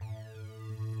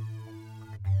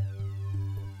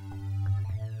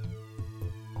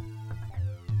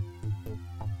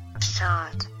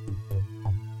shot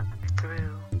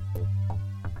through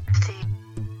the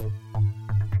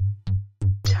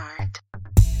chart.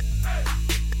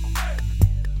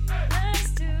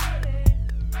 Let's do it.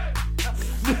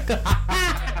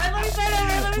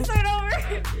 Let me start over.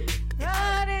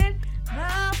 Riding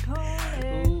my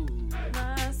pony,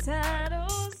 my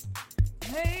saddle's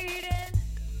waiting,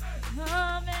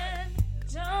 come and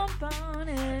jump on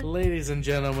it. Ladies and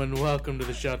gentlemen, welcome to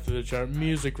the Shot Through the Chart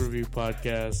music review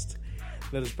podcast.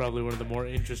 That is probably one of the more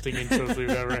interesting intros we've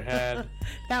ever had.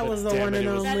 That was the Damn one it, and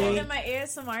it was Is that only. even my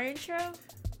ASMR intro?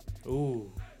 Ooh,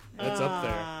 that's up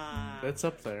there. That's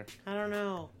up there. I don't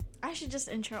know. I should just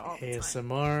intro all the time.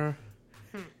 ASMR,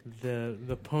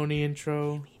 the pony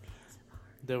intro.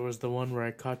 There was the one where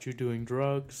I caught you doing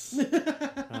drugs.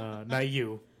 Not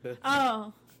you.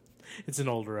 Oh, It's an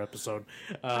older episode.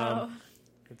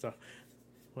 It's a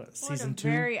what season a 2.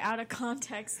 very out of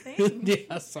context thing.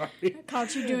 Yeah, sorry.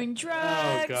 Caught you doing drugs.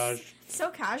 Oh gosh. So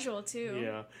casual too.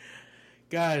 Yeah.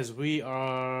 Guys, we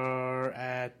are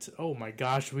at, oh my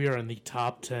gosh, we are in the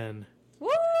top 10. Woo!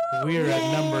 We are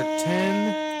at number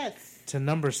 10 Yes. to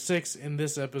number 6 in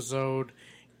this episode.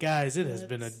 Guys, it has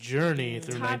been a journey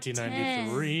through Top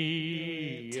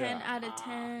 1993. 10 out of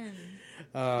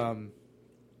 10.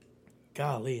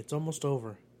 Golly, it's almost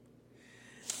over.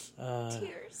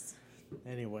 Tears.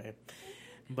 Anyway,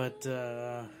 but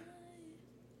have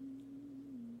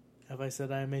I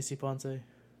said I am AC Ponce?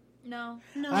 No,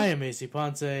 No. I am AC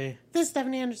Ponce. This is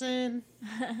Stephanie Anderson.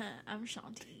 I'm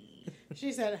Shanti.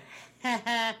 She said, ha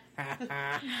ha.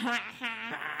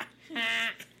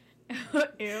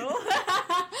 Ew.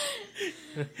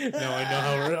 No, I know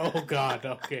how we're... Oh, God.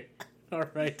 Okay. All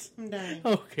right. I'm dying.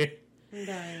 Okay. I'm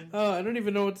dying. I don't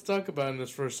even know what to talk about in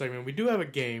this first segment. We do have a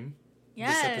game.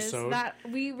 Yes, episode. that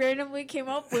we randomly came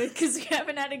up with because we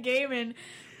haven't had a game in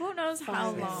who knows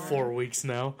how 5 long. 4 weeks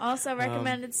now. Also,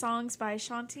 recommended songs by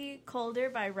Shanti, Colder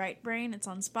by Right Brain. It's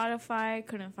on Spotify.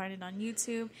 Couldn't find it on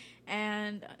YouTube.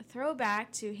 And a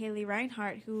throwback to Haley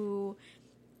Reinhart, who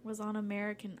was on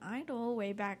American Idol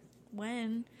way back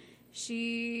when.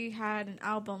 She had an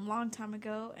album long time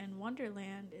ago, and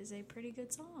Wonderland is a pretty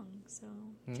good song. So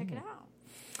check it out.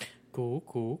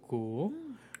 Cool.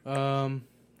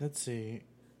 Let's see.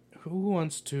 Who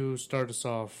wants to start us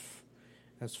off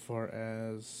as far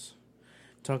as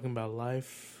talking about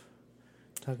life,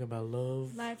 talking about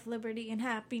love, Life, liberty, and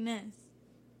happiness.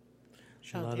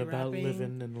 a lot about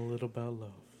living and a little about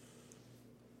love?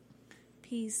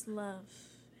 Peace, love,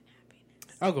 and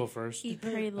happiness. I'll go first. Eat,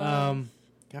 pray, love.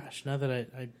 Gosh, now that I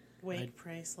Wait,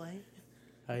 pray, slay.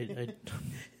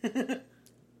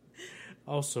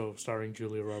 also starring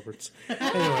Julia Roberts.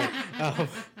 Anyway,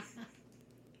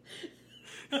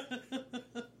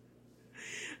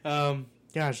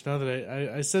 gosh, now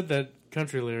that I said that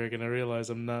country lyric, and I realize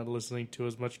I'm not listening to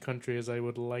as much country as I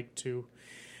would like to.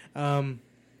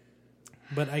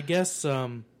 But I guess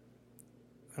I'm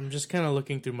just kind of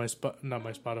looking through not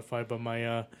my Spotify, but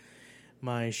my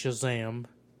Shazam,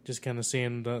 just kind of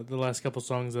seeing the last couple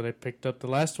songs that I picked up. The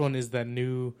last one is that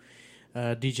new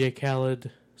DJ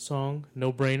Khaled song,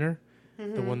 No Brainer,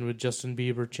 the one with Justin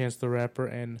Bieber, Chance the Rapper,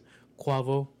 and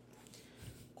Quavo.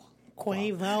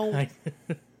 Quavo.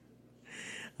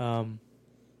 I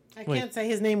Wait. can't say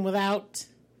his name without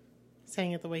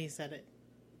saying it the way he said it.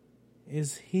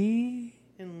 Is he?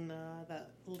 In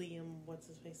that Liam, what's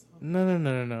his face song?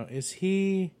 No. Is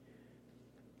he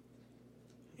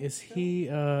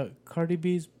Cardi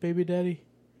B's baby daddy?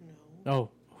 No. Oh,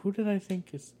 who did I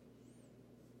think is?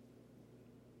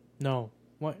 No.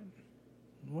 What?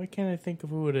 Why can't I think of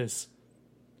who it is?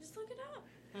 Just look it up.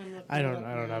 I don't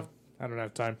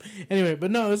have time. Anyway, but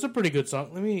no, it's a pretty good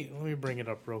song. Let me bring it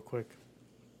up real quick.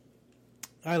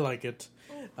 I like it.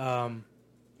 Of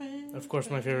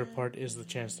course, my favorite part is the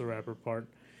Chance the Rapper part.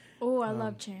 Oh, I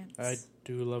love Chance. I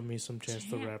do love me some Chance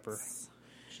the Rapper.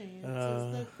 Chance is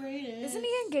the greatest. Isn't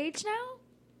he engaged now?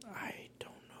 I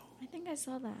don't know. I think I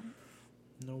saw that.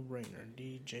 No brainer,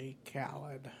 DJ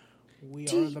Khaled. We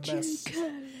are the best.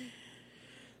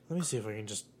 Let me see if I can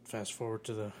just fast forward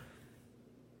to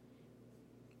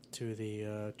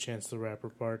the Chance the Rapper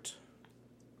part.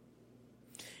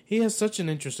 He has such an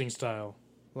interesting style.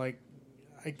 Like,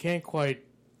 I can't quite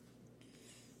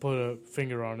put a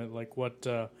finger on it, like what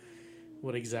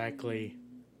exactly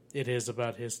it is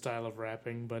about his style of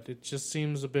rapping, but it just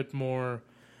seems a bit more,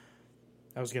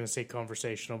 I was going to say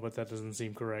conversational, but that doesn't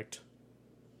seem correct.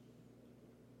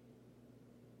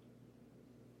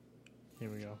 Here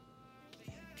we go.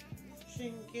 She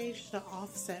engaged to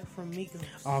Offset from Migos.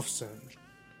 Offset.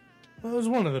 Well, it was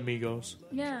one of the Migos.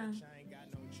 Yeah.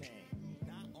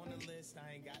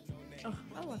 Oh,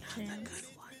 I love Chance.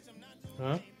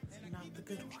 Huh? Not the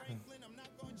good one.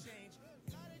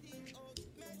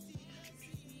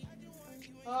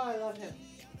 Oh, I love him.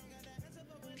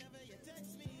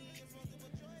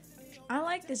 I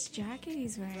like this jacket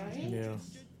he's wearing. Right? Yeah.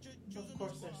 Of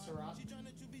course, there's Ciroc.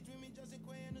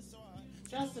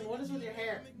 Justin, what is with your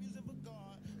hair?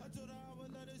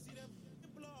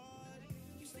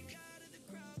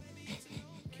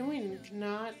 Can we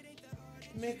not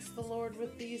mix the Lord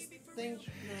with these things?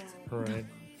 No. Right.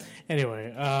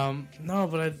 Anyway, no,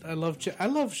 but I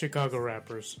love Chicago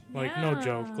rappers. Like, no Yeah.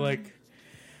 joke. Like,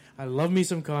 I love me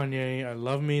some Kanye. I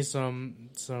love me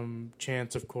some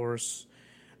Chance, of course.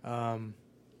 Can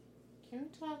we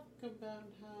talk about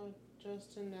how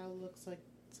Justin now looks like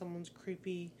someone's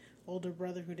creepy older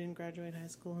brother who didn't graduate high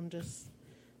school and just...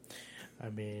 I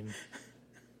mean,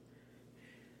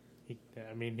 he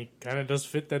kind of does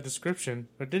fit that description.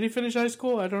 Or did he finish high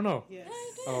school? I don't know. Yes.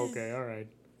 Oh, okay, all right.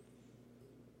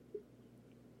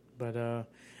 But I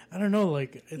don't know.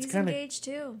 Like, it's He's kind of engaged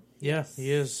too. yeah,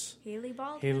 he is. Haley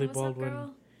Baldwin. Haley What's Baldwin. Up,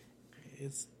 girl?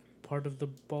 It's part of the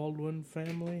Baldwin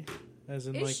family, as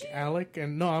in Is like she? Alec.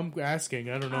 And no, I'm asking.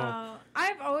 I don't know.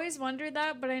 I've always wondered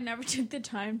that, but I never took the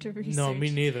time to research. No, me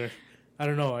neither. I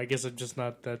don't know. I guess I'm just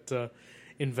not that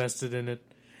invested in it.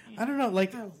 I don't know.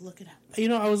 Like, I will look it up. you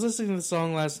know, I was listening to the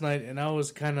song last night, and I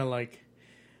was kind of like,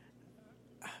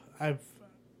 I've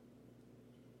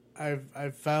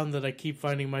found that I keep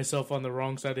finding myself on the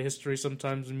wrong side of history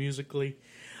sometimes musically.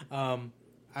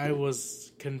 I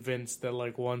was convinced that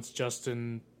like once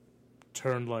Justin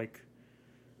turned like,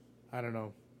 I don't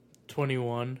know,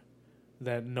 21,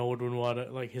 that no one would want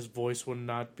to, like, his voice would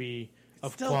not be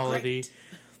of Still quality. great.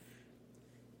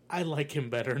 I like him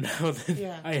better now than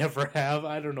Yeah. I ever have.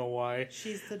 I don't know why.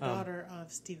 She's the daughter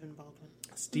of Stephen Baldwin.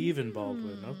 Stephen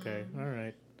Baldwin. Okay, all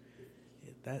right.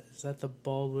 Is that the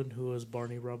Baldwin who was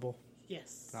Barney Rubble?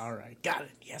 Yes. All right, got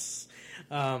it. Yes.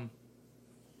 I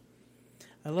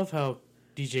love how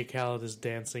DJ Khaled is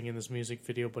dancing in this music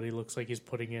video, but he looks like he's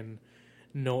putting in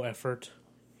no effort.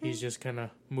 He's just kind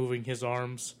of moving his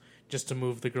arms just to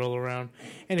move the girl around.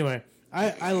 Anyway,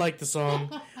 I like the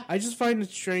song. I just find it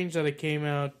strange that it came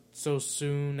out so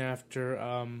soon after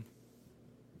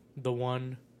The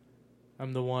One.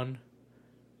 I'm the One.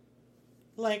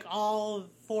 Like all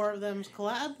four of them's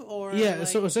collab, or Yeah, like,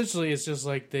 so essentially it's just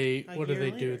like A what do year they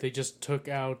do? later. They just took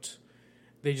out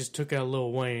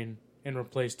Lil Wayne and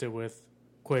replaced it with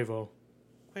Quavo.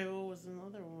 Quavo was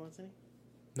another one, wasn't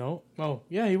No? Oh,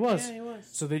 yeah, he was. he? Yeah, he was.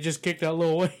 So they just kicked out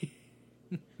Lil Wayne.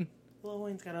 Lil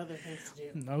Wayne's got other things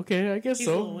to do. Okay, I guess He's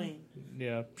so. Lil Wayne.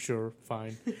 Yeah, sure,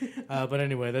 fine. But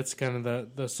anyway, that's kind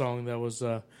of the song that was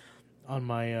on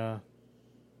my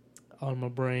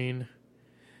brain.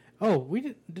 Oh,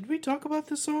 did we talk about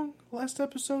this song last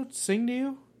episode? Sing to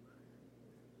You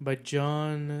by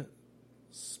John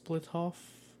Splithoff.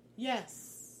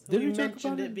 Yes. Did we talk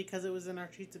mentioned about it it? because it was in our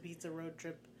Treats of Pizza road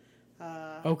trip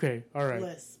Okay, all right.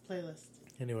 playlist.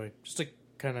 Anyway, just a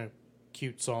kind of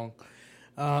cute song.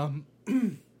 And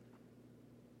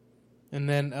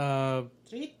then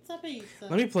Treats of Pizza.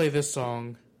 let me play this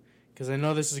song because I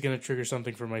know this is going to trigger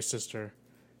something for my sister.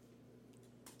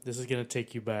 This is going to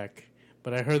take you back.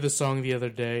 But I heard this song the other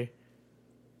day.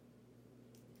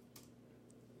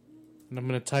 And I'm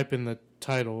going to type in the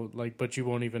title, like, but you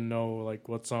won't even know like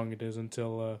what song it is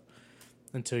until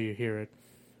you hear it.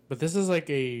 But this is like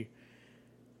a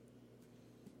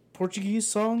Portuguese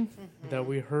song that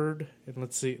we heard, and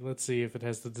let's see if it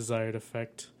has the desired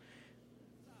effect.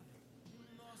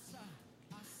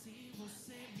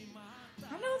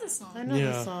 I know the song. I know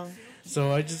Yeah. the song.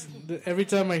 So I just every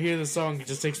time I hear the song, it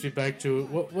just takes me back to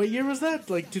what year was that?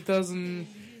 Like 2014.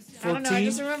 I don't know. I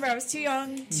just remember I was too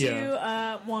young to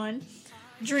Yeah. one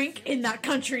drink in that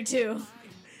country too.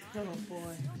 Oh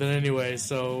boy. But anyway,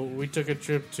 so we took a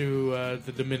trip to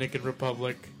the Dominican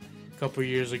Republic a couple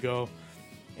years ago,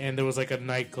 and there was like a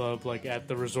nightclub like at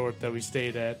the resort that we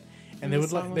stayed at, and And the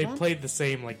song they was on? played the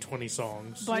same like 20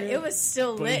 songs. But it was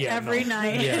still But lit yeah, every no.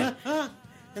 night. Yeah,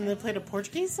 And they played a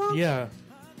Portuguese song? yeah.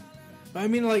 I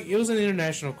mean, like it was an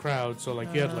international crowd, so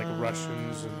like you had like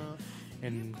Russians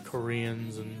and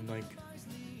Koreans and like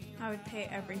I would pay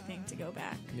everything to go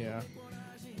back. yeah.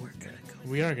 We're gonna go.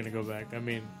 We are gonna go back. I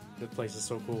mean, the place is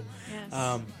so cool.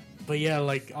 Yes. But yeah,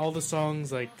 like all the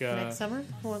songs, like Next summer?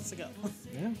 Who wants to go?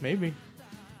 yeah, maybe.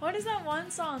 What is that one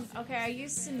song? Okay, I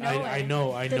used to know it. I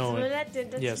know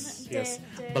it. Yes, yes.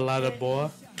 Balada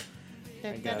Boa.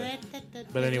 I got it.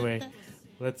 But anyway,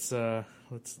 let's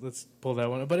pull that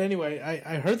one up. But anyway,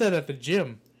 I heard that at the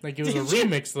gym. Like it was a Did you?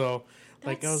 remix though.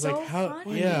 Like I That's was so like, how?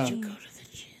 funny. Yeah. Did you go to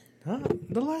the gym? Huh?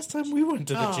 The last time we went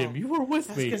to the Oh. gym, you were with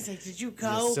I was me. gonna say, did you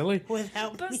go silly.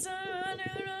 without me?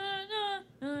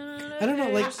 I don't know,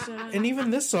 like, and even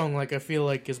this song, like, I feel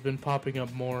like has been popping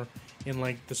up more in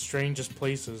like the strangest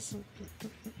places.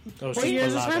 Oh, What she's year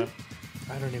is this Balada.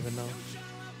 from? I don't even know.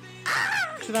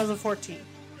 2014.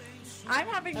 I'm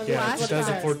having Yeah, flashbacks.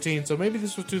 2014. So maybe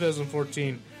this was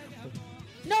 2014.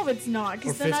 No, it's not. Or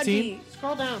Because then I'd 15? be...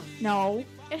 Scroll down. No.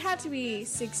 It had to be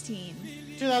 16.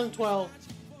 2012.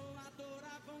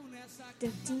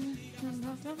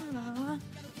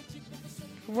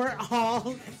 We're all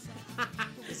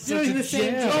doing the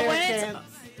same jam. But chair when it's... dance.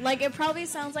 Like, it probably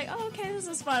sounds like, oh, okay, this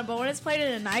is fun. But when it's played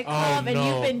in a nightclub and no.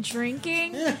 you've been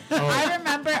drinking... Oh, I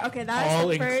remember... Okay, that was all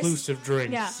the first... inclusive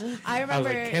drinks. Yeah, I remember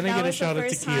like, can I that get a was shot the of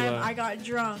first tequila? time I got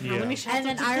drunk. Yeah. How many shots And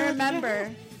then of I tequila?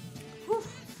 remember...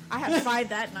 I had 5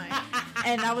 that night.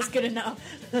 And that was good enough.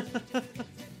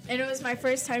 And it was my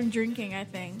first time drinking, I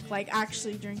think. Like,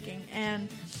 actually drinking. And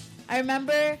I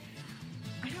remember...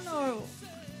 I don't know...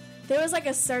 There was like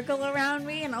a circle around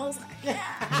me, and I was like,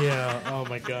 yeah. Yeah. Oh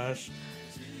my gosh.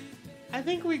 I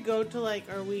think we go to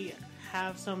like, or we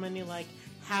have so many like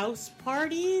house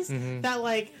parties that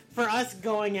like for us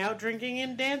going out drinking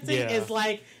and dancing Yeah. is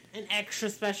like an extra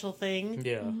special thing.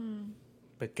 Yeah.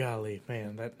 But golly,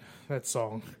 man, that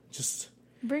song just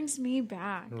Brings me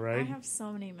back. Right? I have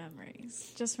so many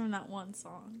memories just from that one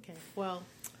song. Okay, well,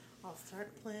 I'll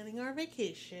start planning our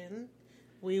vacation.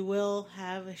 We will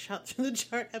have a Shot Through the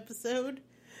Chart episode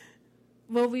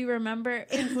Will we remember?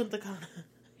 in Punta Cana.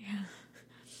 Yeah.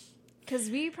 Because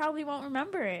we probably won't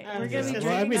remember it. I We're was going to just be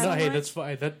Well, I drinking mean, so no, hey, much. that's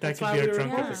fine. That That's could why be we our were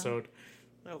drunk here. episode.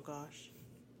 Oh gosh,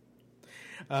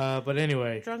 But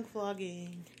anyway, drunk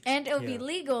vlogging. And it'll Yeah. be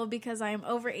legal because I am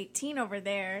over 18 over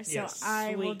there. So Yes.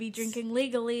 I will be Sweet. drinking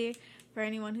legally for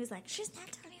anyone who's like, she's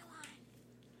not 21.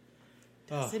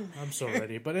 oh, Doesn't I'm so matter.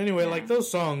 ready. But anyway, Yeah. like those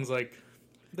songs, like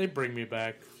they bring me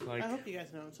back. Like I hope you guys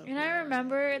know I'm so. And I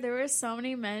remember there were so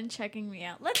many men checking me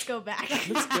out. Let's go back.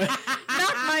 Knock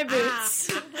my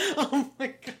boots. Oh my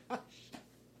gosh.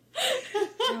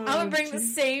 I'm gonna bring the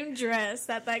same dress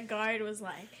that guard was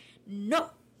like, no,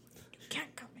 you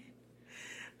can't come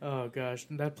in. oh gosh,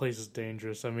 that place is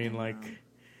dangerous. I mean, like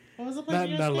What was the place not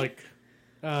you not guys like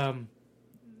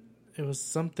it was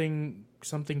something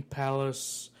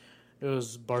Palace. It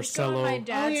was Just go on my Barcelo.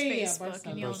 dad's Oh, yeah, Facebook Barcelo.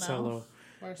 and you'll know. Barcelo.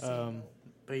 Barcelona.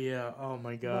 But yeah, oh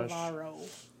my gosh, Bavaro.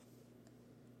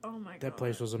 Oh my god. that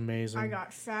place was amazing. I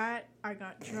got fat, I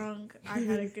got drunk, I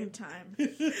had a good time.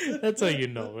 That's how you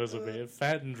know it was a bit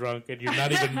fat and drunk, and you're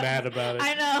not even mad about it.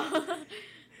 I know.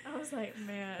 I was like,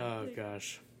 man. Oh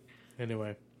gosh.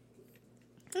 Anyway,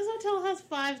 This hotel has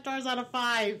 5 stars out of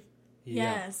 5. yeah,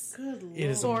 Yes. Good lord. It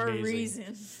is For a amazing.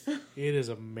 reason. it is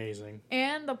amazing.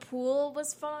 And the pool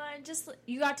was fun. Just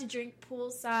you got to drink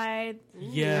poolside.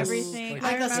 Yes, Everything. like- I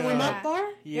Like a remember swim that. up bar?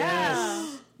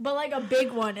 Yeah. But like a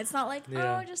big one. It's not like,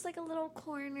 Yeah. oh, just like a little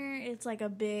corner. It's like a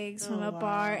big swim Oh, up wow.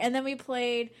 bar. And then we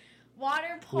played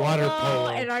water polo. Water polo.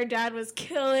 And our dad was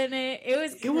killing it. It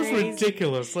was crazy. It was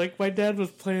ridiculous. Like my dad was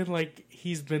playing like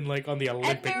he's been like on the And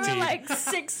Olympic they were team. like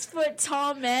 6 foot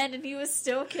tall men, and he was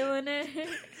still killing it.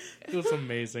 It was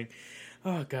amazing.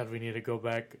 Oh god, we need to go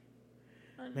back.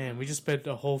 Man, we just spent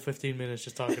a whole 15 minutes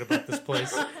just talking about this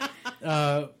place.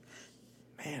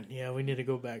 Man, yeah, we need to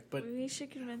go back. But We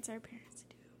should convince our parents to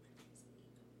do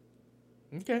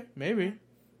it. okay, maybe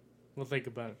we'll think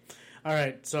about it. All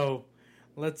right, so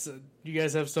let's. You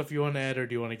guys have stuff you want to add, or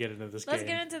do you want to get into this Let's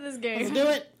game? get into this Let's game do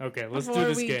it. Okay, let's before do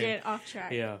this we game. get off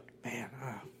track. Yeah, man,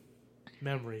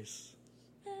 memories,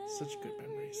 such good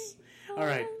memories. All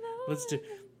right, let's do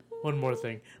one more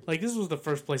thing. Like this was the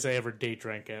first place I ever day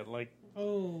drank at. Like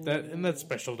Oh. that, and that's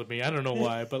special to me. I don't know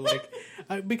why, but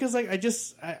like, because like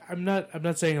I'm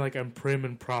not saying like I'm prim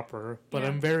and proper, but Yeah.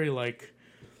 I'm very like,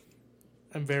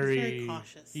 I'm Very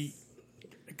cautious.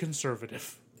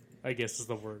 conservative. I guess is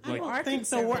the word. I Like don't think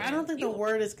the word. I don't think the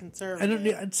word is conservative.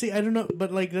 I don't see. I don't know,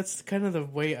 but like that's kind of the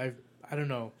way I don't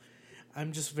know.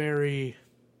 I'm just very.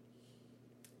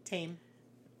 Tame.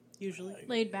 Usually.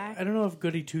 Laid back. I don't know if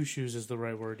goody two shoes is the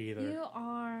right word either. You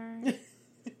are.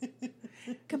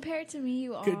 Compared to me,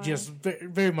 you are. Just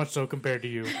very much so compared to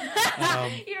you.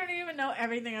 You don't even know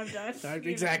everything I've done.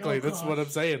 Exactly. Oh, That's what gosh.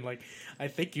 I'm saying. Like, I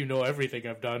think you know everything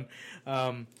I've done.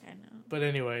 I know. But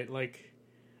anyway, like,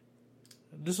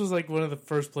 this was like one of the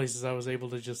first places I was able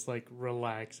to just like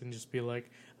relax and just be like,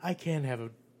 I can have a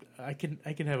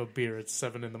have a beer at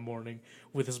 7 a.m.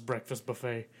 with this breakfast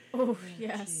buffet. Oh,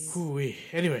 yes. Hoo-wee.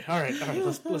 Anyway, all right,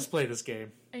 let's play this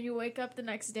game. And you wake up the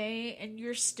next day and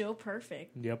you're still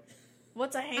perfect. Yep.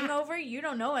 What's a hangover? You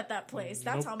don't know at that place.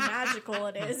 That's Nope. how magical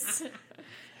it is.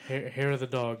 hair of the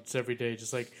dog just every day.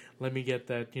 Just like, let me get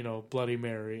that, Bloody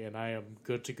Mary, and I am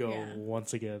good to go Yeah.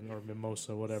 once again, or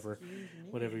mimosa, whatever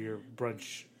your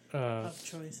brunch Of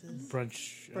choices.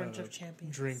 brunch of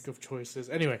champions. drink of choices.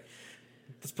 Anyway,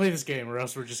 let's play this game, or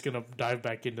else we're just gonna dive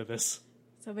back into this.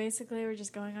 So basically, we're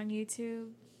just going on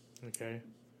YouTube Okay.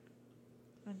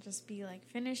 and just be like,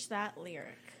 finish that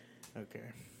lyric. Okay.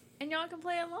 And y'all can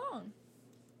play along.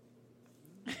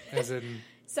 As in,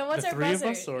 So what's The our three of buzzer?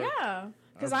 us, or Yeah.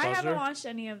 Because our I haven't buzzer? watched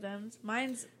any of them.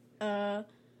 Mine's,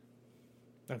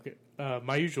 okay.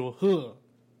 My usual. Huh.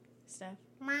 Steph.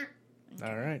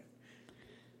 All right.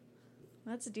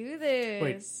 Let's do this.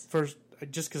 Wait. First,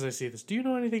 just because I see this, do you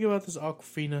know anything about this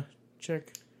Awkwafina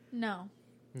chick? No.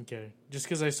 Okay. Just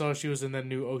because I saw she was in that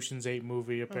new Ocean's 8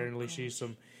 movie. Apparently, gosh. she's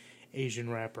some Asian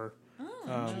rapper.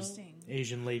 Oh, interesting.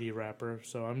 Asian lady rapper.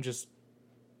 So I'm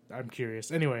curious.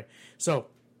 Anyway, so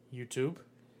YouTube.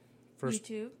 First.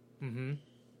 YouTube. Mm-hmm.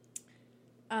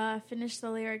 Finish the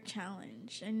lyric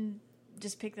challenge and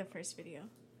just pick the first video.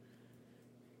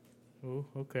 Oh,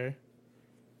 okay.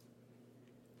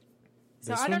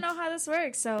 So This I don't one? know how this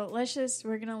works. So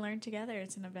we're going to learn together.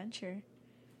 It's an adventure.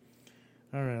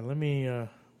 All right, let me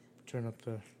turn up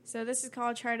the... So this is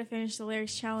called Try to Finish the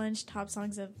Lyrics Challenge, Top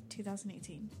Songs of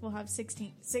 2018. We'll have 6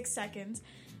 seconds.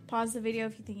 Pause the video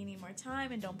if you think you need more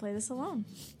time, and don't play this alone.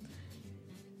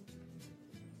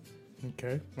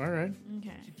 Okay, all right.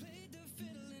 Okay.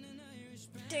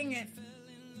 Dang it.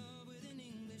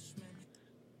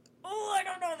 Oh, I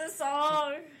don't know this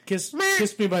song. Kiss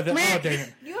me by the... Oh, dang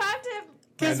it. You have to...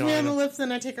 Kiss I know, me I on the know. lips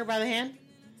and I take her by the hand.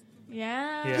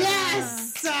 Yeah. Yeah.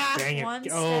 Yes! Dang it. One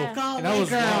Oh, step. Go and that away, was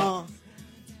girl. wrong.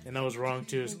 And that was wrong,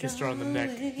 too. It's Kissed Her on the Go Neck.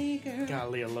 away, girl.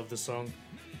 Golly, I love this song.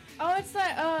 Oh, it's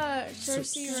that,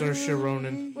 Cersei. Saoirse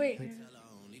Ronan. Wait.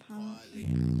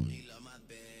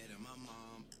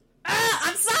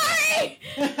 I'm sorry!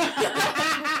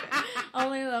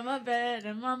 Only love my bed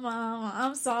and my mama.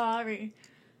 I'm sorry.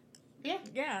 Yeah.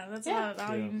 Yeah, that's Yeah.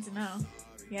 all you Yeah. need to know.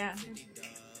 Yeah.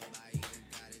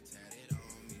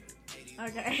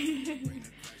 Okay.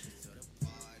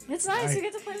 It's nice. We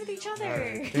get to play with each other.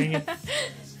 Alright, dang it.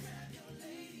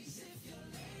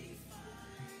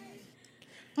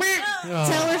 Oh.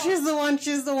 Tell her she's the one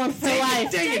for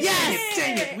life. Dang it, Yes!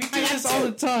 dang it. We do this all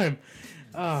the time.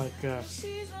 Oh, gosh.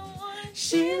 She's the one.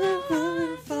 She's the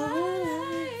one for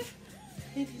life.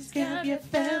 Just grab your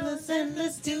fellas and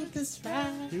let's do this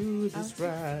right. Do this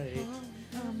right.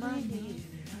 On my knees.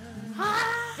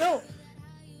 Go.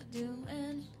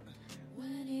 Doing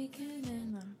when he came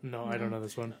in. No, I don't know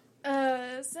this one.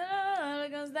 Because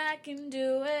that can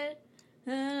do it.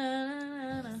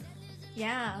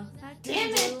 Yeah, I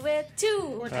can Damn do it too.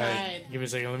 We're All tied. right, give me a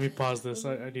second. Let me pause this.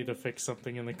 I need to fix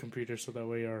something in the computer so that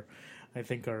way our... So he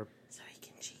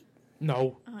can cheat.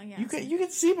 No. Oh yeah. You can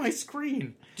see my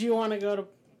screen. Do you want to go to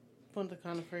Punta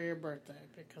Cana for your birthday?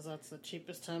 Because that's the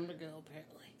cheapest time to go,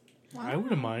 apparently. I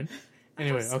wouldn't mind.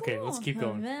 Anyway, Oh, okay, let's keep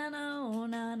going. Havana, oh,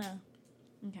 na, na.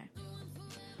 Okay.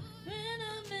 In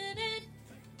a minute,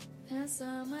 that's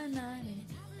summer night.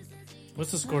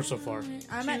 What's the score so far?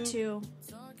 I'm at 2.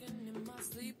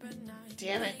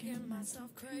 Damn it.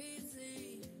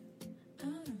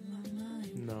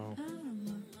 No.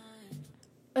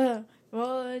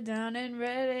 Roll it down and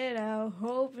read it out,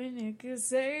 hoping it could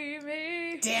save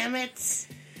me. Damn it.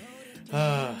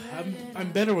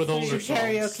 I'm better with older She songs.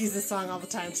 karaoke's the song all the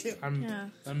time, too.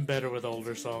 I'm better with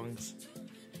older songs.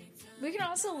 We can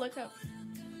also look up.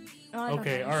 Oh, I don't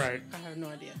Okay, know. all right. I have no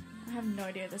idea. I have no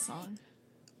idea the song.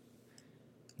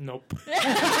 Nope.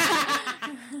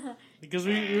 Because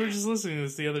we were just listening to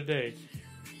this the other day.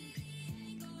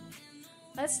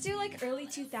 Let's do like early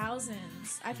 2000s.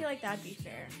 I feel like that'd be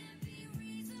fair.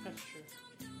 That's true.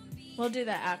 We'll do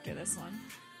that after this one.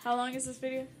 How long is this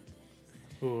video?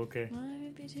 Ooh, okay. My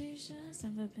reputation's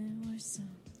never been worse.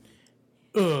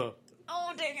 Ugh.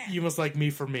 Oh, dang it. You must like me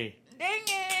for me. Dang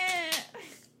it.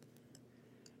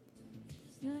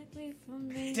 You like me for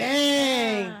me.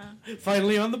 Dang.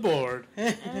 Finally on the board.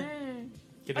 Yeah.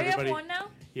 Can Oh, you have everybody? one now?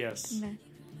 Yes. Okay.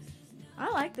 I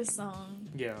like this song.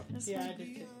 Yeah. This Yeah, one. I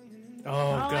did too.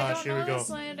 Oh, I gosh, don't here we know go. this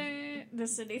later. The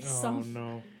city Oh song.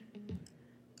 no.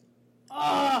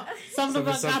 Oh, something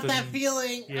about Something- got that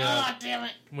feeling. yeah. Oh, damn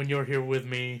it. When you're here with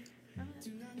me.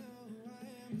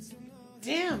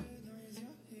 Damn.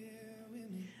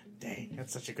 Dang,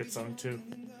 that's such a good song too.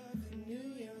 New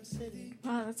York City.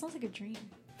 Wow, that sounds like a dream.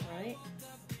 Right?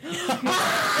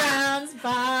 Brown's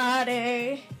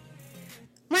body.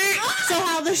 So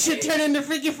how this shit turn into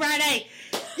Freaky Friday?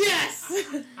 Yes!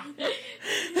 Where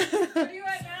are you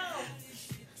at now?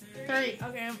 3.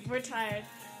 Okay, we're tired.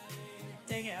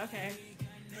 Dang it, okay.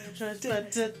 No choice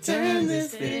but to turn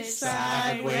this bitch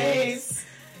sideways.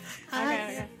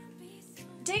 Okay.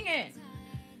 Dang it.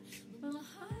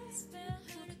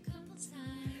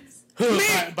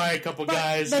 by a couple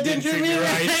guys That didn't treat me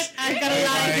right. I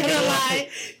gotta lie.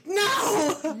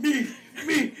 No!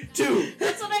 Me too.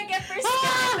 That's what I get for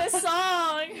skipping this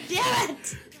song. Damn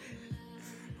it!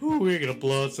 Ooh, we're gonna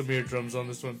blow out some eardrums on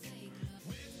this one.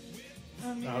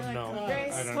 Oh no.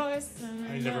 Grace I don't- Force,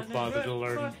 I never bothered to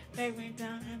learn. Take me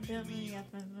down and build me up.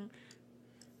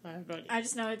 I'm going. I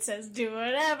just know it says do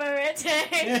whatever it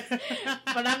takes,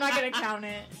 but I'm not gonna count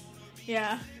it.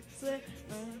 Yeah. Slip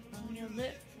on your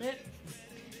lip,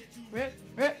 rip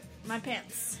my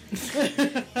pants.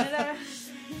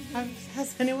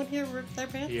 Has anyone here ripped their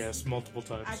pants? Yes, multiple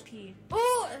times. I peed.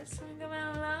 Ooh, it's something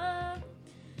about love.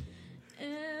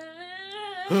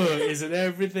 Is it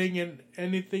everything and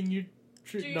anything you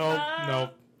treat? No, no.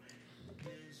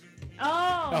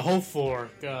 Oh. A whole floor.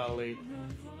 Golly.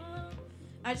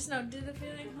 I just know, do the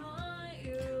feeling haunt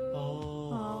you.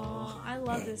 Oh. I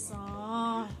love this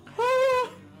song.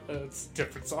 It's a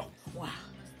different song. Wow.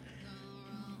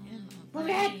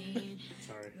 Okay.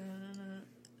 Sorry.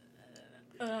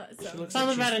 So, looks Something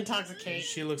like about she's- intoxication.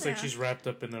 She looks like Yeah. she's wrapped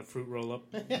up in a fruit roll up.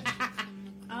 oh,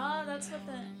 that's what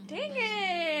the. Dang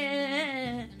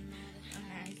it!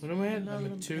 Okay. What am I at? I'm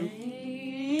at 2.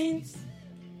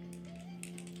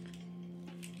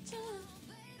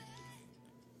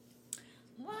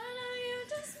 Why don't you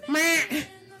just Meh. make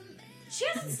She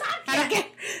hasn't stopped I don't yet.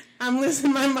 care. I'm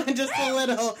losing my mind just a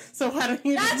little. So why don't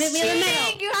you just That's meet me in the cheating.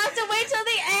 middle? You have to wait till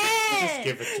the end. Just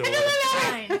give it to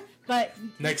her. Fine, but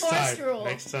Next forced time. rule.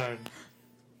 Next time.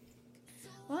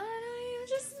 Why don't you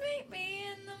just meet me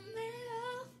in the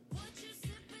middle?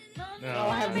 No,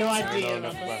 I have no idea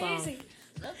about the song.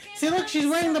 See, look, she's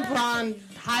wearing the bra and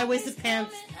high-waisted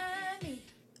pants.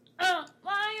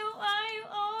 Why you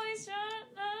always trying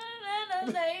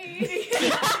to lady?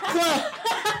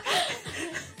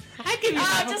 I give you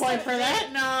half a point for that.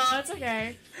 No, it's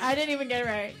okay. I didn't even get it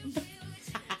right.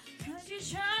 Cause you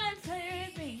trying to play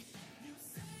with me.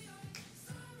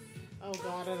 Oh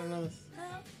God, I don't know this.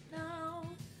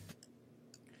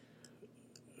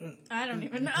 No. I don't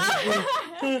even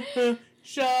know.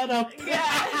 Shut up.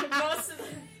 yeah, most of the.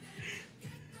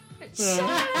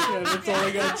 Yeah, that's all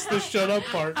I got. Just the shut up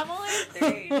part. I'm only at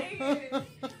 3. Dang it.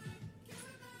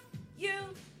 You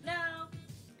now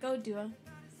go Dua.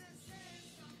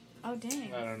 Oh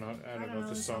dang. I don't know. I don't know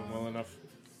this song well enough.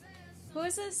 Who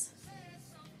is this?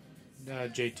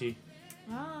 JT.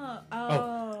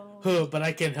 Oh. But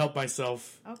I can't help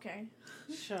myself. Okay.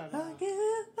 Shut up.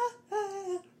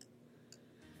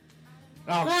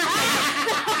 Oh.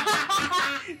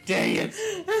 Dang it.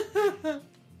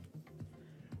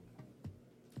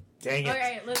 Dang it.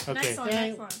 Okay, let's Okay. next one. Dang,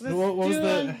 Next one. let's What was do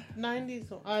the- a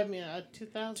 90s? I mean,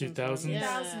 2000s. 2000s? Yeah.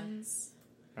 Thousands.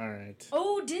 All right.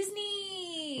 Oh,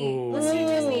 Disney. Ooh. Let's do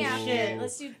Disney Oh, after. shit.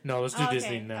 Let's do. No, let's do Okay,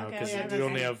 Disney now okay, because okay, we okay.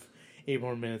 only have 8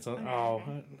 more minutes on.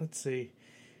 Okay. Let's see.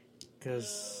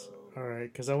 Because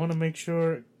I want to make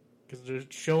sure because they're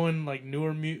showing like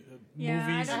newer Yeah,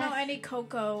 movies. I don't know any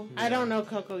Coco. I don't know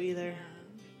Coco either. Yeah.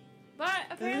 But gonna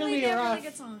apparently be they have rough. really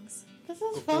good songs. This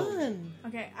is fun.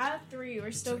 Okay, out of 3,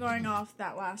 we're still going off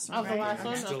that last one. Off the right? last Okay.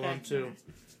 one? Still Okay. on 2.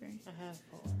 Three. I have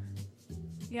 4.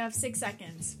 You have 6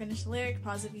 seconds. Finish the lyric.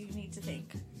 Pause if you need to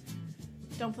think.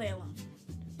 Don't play alone.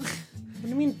 What do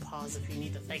you mean pause if you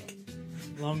need to think?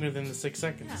 Longer than the 6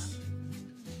 seconds.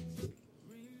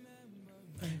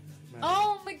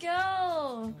 Oh,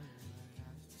 Miguel!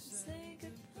 Say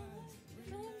goodbye,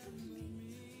 remember me.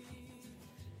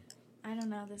 I don't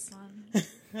know this one.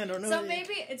 I don't know. So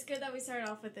maybe it's good that we started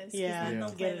off with this. 'cause Yeah, then Yeah. they'll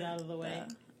get play it out of the way.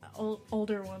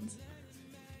 older ones.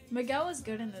 Miguel was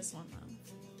good in this one though.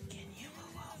 Can you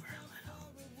move over a little?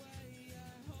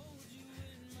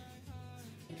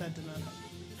 That did not help.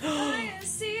 I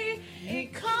see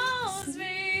it calls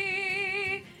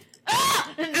me. Ah!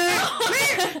 No one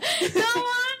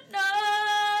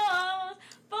knows,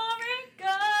 for it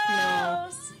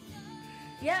goes.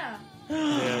 Yeah.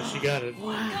 Yeah, she got it.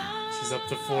 She's up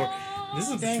to 4. This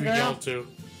is Dang, the 3 girl. y'all too.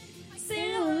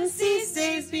 Sail the sea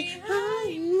stays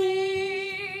behind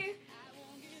me.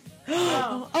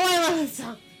 Oh, I love this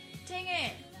song. Dang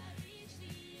it.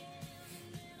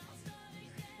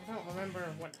 I don't remember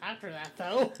what's after that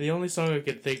though. The only song I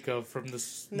could think of from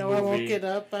this No, movie. I won't get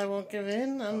up. I won't give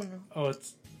in. I don't know. Oh,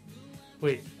 it's.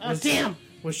 Wait. Oh, damn.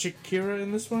 Was Shakira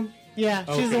in this one? Yeah,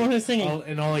 she's the Okay. one who's singing.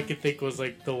 And all I could think was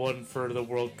like the one for the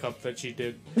World Cup that she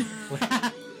did.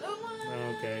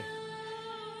 Okay.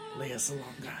 Leia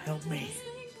Salonga, help me.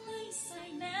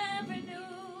 I never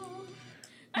knew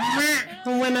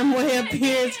When I'm way up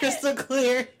here, it's crystal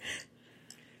clear.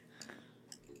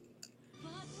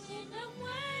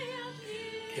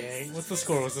 Dang, what's the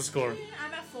score? What's the score?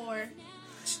 I'm at 4.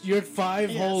 You're at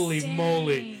 5? Yes. Holy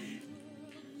moly.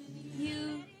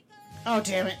 You Oh,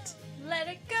 damn it. let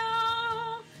it go.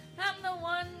 I'm the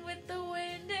one with the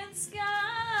wind and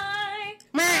sky.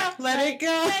 Let it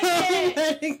go. Take it.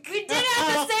 Let it go. We did it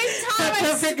at the same time, I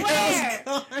Perfect swear.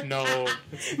 girl's gone. No.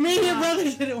 Me and your brother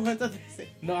did it once.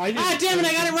 No, I didn't. Ah, damn it,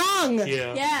 I got it wrong.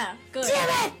 Yeah. Yeah, good.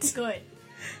 Damn it. Good.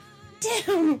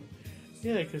 Damn.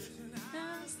 Yeah, because...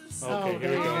 Oh, Okay, here we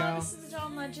there you go. go. This is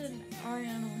John Legend,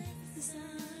 Ariana.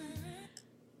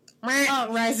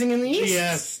 Oh, Rising in the East.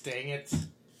 Yes, dang it.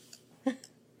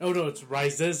 Oh no, it's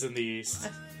Rises in the East.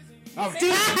 Oh,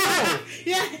 dude, no!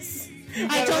 Yes. I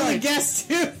got it totally right. guessed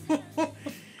too.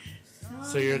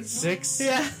 So you're at 6?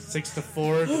 Yeah. 6 to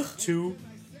 4 to 2.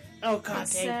 Oh, God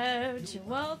dang. Accept your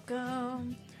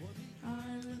welcome.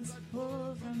 Islands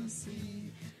full from the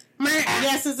sea.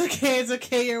 Yes, it's okay. It's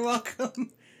okay. You're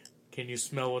welcome. Can you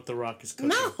smell what the rock is cooking?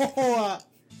 No. Oh,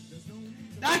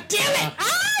 damn it.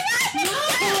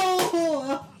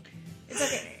 No. It's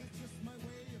okay.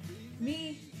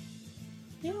 Me.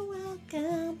 You're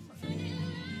welcome.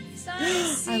 I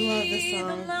love this song.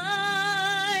 The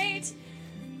light.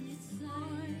 It's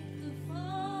like the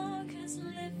fog has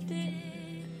lifted.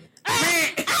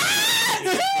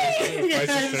 Yes.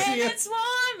 And it's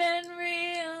warm and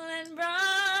real and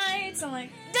bright. So I'm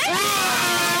like, I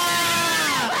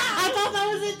thought that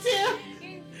was it too.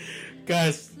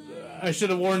 Guys, I should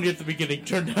have warned you at the beginning.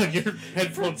 Turn down your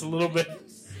headphones a little bit.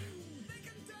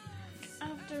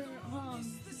 after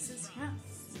this is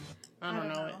fast. I don't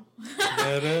know it.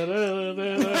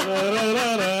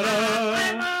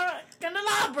 I'm a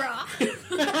candelabra.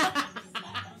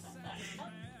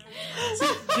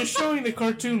 Just showing the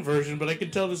cartoon version, but I can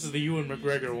tell this is the Ewan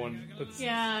McGregor one. That's...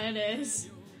 Yeah, it is.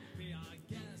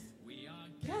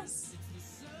 Yes.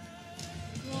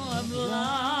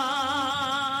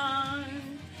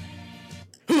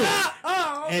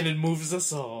 And it moves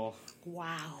us all.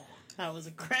 Wow. That was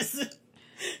aggressive.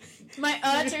 My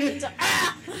turned into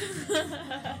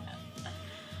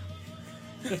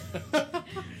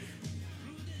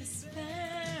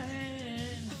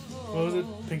What was it?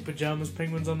 Pink pajamas,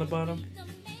 penguins on the bottom?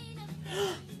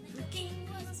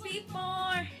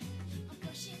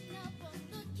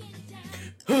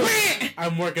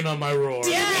 I'm working on my roar.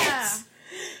 Yeah.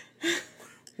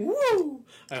 Woo!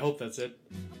 I hope that's it.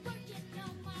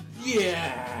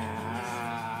 Yeah!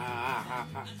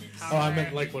 Oh, I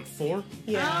meant like, what, 4? Oh,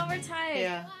 we're tied.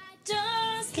 Yeah.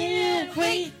 Just Can't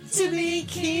wait to be We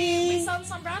king. saw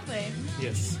this on Broadway.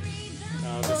 Yes.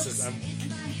 This is...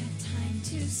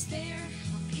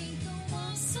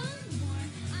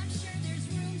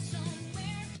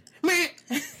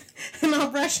 And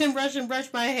I'll brush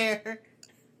my hair.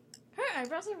 Her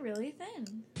eyebrows are really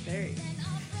thin. Very.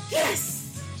 Yes!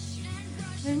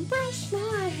 And brush my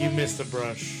hair. You missed a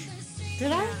brush.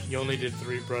 Did I? You only did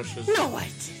 3 brushes. No, I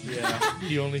didn't. Yeah.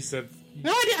 You only said...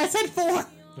 No, I did. I said 4.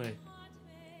 Wait.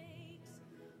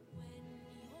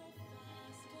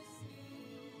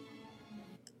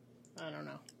 I don't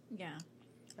know. Yeah.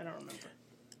 I don't remember.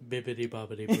 Bibbidi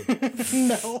bobbidi boo.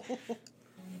 No.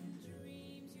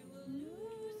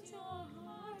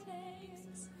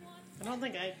 I don't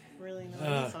think I really know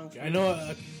any songs. I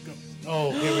know...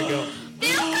 oh, here we go.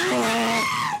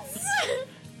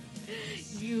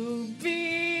 You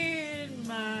beat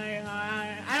my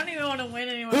heart. I don't even want to win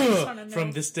anymore. I just want to know.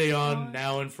 From this day on,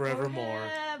 now and forevermore.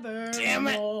 Damn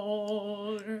it.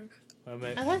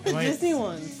 I like the Disney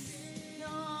ones.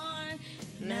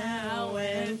 Now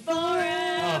and forever.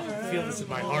 Oh, I feel this in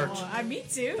my heart. Me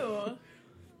too. Oh,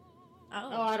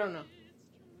 I don't know.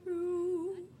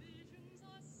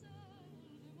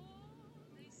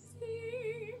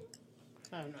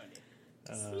 I have no idea.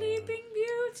 Sleeping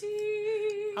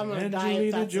Beauty. I'm gonna die if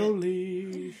Angelina that's it.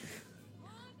 Jolie.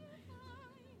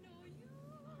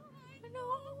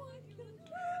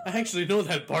 I actually know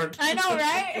that part. I know,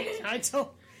 right? I don't.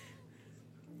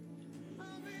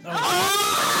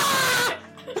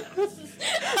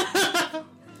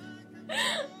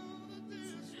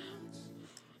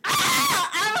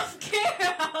 I don't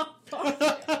care.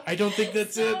 I don't think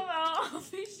that's it. I'll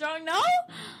be strong. No.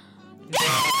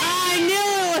 I knew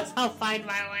it was. I'll find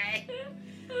my way.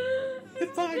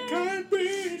 If I can't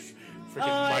be.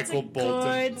 Freaking Michael it's a Bolton.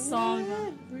 good song.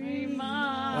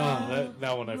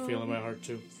 That one I feel in my heart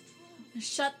too.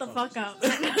 Shut the fuck up.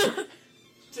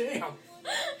 Damn.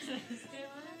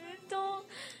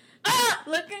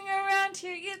 Looking around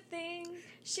here, you think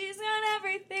she's got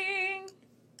everything.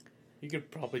 You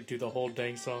could probably do the whole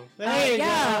dang song. There you go.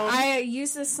 I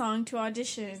used this song to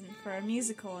audition for a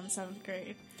musical in 7th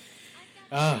grade.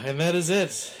 And that is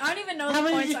it. I don't even know How the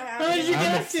many points did you- I how many did have. you I'm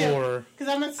get at up to? 4. Because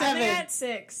I'm at I 7. think I had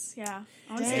 6. Yeah.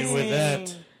 I want to And say with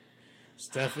six. that,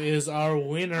 Steph is our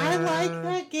winner. I like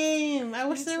that game. I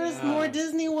wish there was more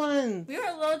Disney ones. We were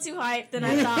a little too hyped than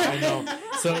I thought. I know.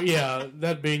 So yeah,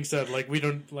 that being said, like we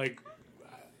don't like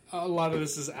a lot of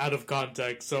this is out of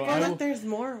context. So Oh, I look, will, there's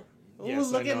more. Ooh,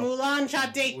 Yes, look I at know. Mulan,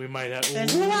 Shanti. we might have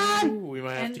There's Mulan! we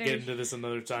might have And to get there's- into this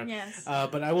another time. Yes.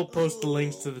 But I will post the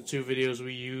links to the 2 videos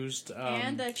we used.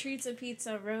 And the Treats of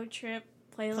Pizza road trip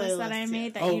playlist that I Playlist,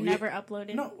 made that Oh, you yeah. never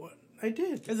uploaded. no, I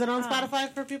did. Is it on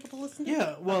Spotify for people to listen to?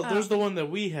 Yeah, well, there's the one that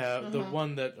we have, Uh-huh. the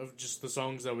one that of just the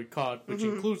songs that we caught, which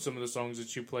Mm-hmm. includes some of the songs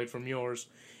that you played from yours,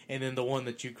 and then the one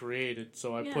that you created.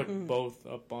 So I Yeah. put Mm-hmm. both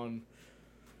up on.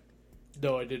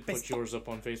 No, I did put Facebook. yours up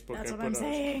on Facebook. That's I what put I'm ours-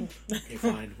 saying. Okay,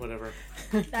 fine, whatever.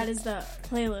 That is the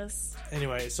playlist.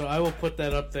 Anyway, so I will put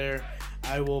that up there.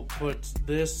 I will put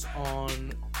this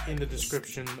on in the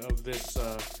description of this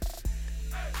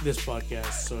this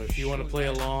podcast. So if you want to play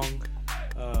along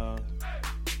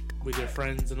with your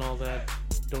friends and all that,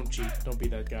 don't cheat. Don't be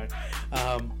that guy.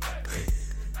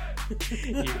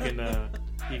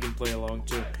 You can play along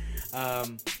too.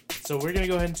 So we're gonna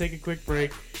go ahead and take a quick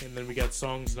break, and then we got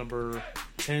songs number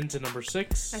 10 to number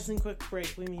 6. As in quick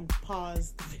break, we mean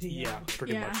pause the video. Yeah,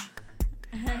 pretty Yeah.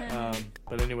 much.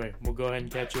 But anyway, we'll go ahead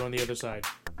and catch you on the other side.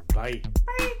 Bye.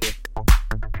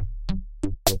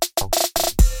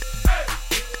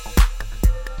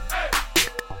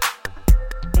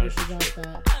 About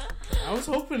that. I was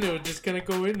hoping it would just kind of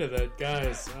go into that,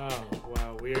 guys. Oh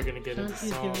wow, we are gonna get into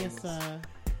Shanti's giving songs. us,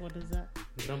 what is that?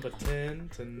 Number 10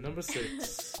 to number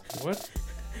 6. What?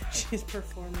 She's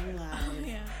performing live,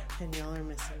 Yeah. and y'all are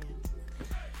missing it.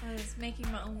 I was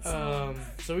making my own song.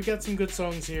 So we got some good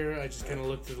songs here. I just kind of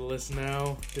looked through the list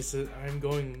now. I'm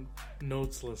going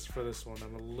notesless for this one.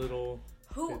 I'm a little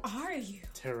Who are you?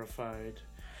 terrified.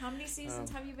 How many seasons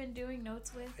have you been doing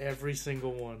notes with? Every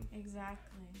single one. Exactly.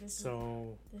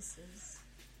 So This is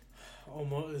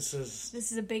almost this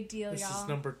is a big deal, this y'all. is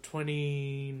number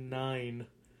 29.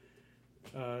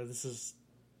 This is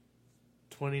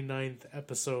 29th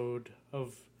episode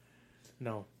of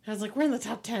no. I was like, we're in the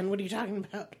top 10. What are you talking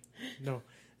about? No,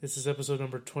 this is episode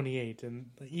number 28, and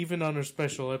even on our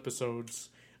special episodes,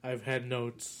 I've had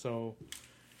notes, so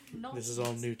this is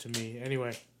all new to me.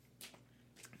 Anyway,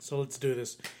 so let's do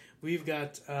this. We've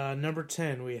got number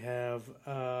 10, we have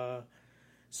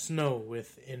Snow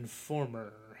with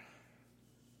Informer.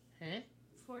 Huh?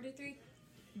 43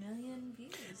 million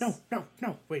views.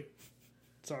 No, wait.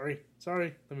 Sorry.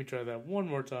 Let me try that one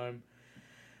more time.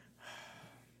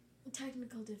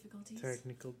 Technical difficulties.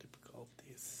 Technical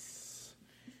difficulties.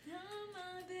 Now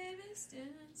my baby's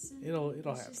dancing. It'll She's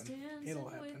happen. dancing It'll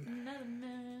with happen. Another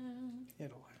man.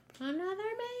 It'll happen. Another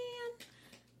man.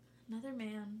 Another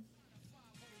man.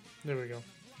 There we go.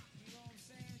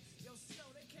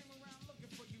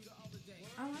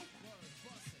 I like that.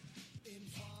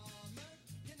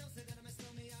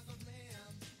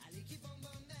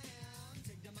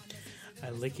 I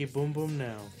licky boom boom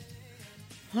now.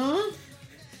 Huh?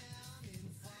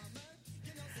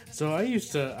 So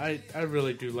I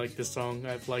really do like this song.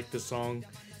 I've liked this song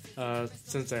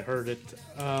since I heard it.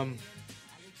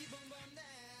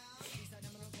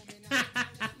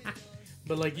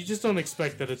 But like, you just don't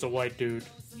expect that it's a white dude.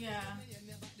 Yeah.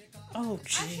 Oh,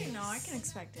 Actually, jeez. no, I can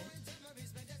expect it.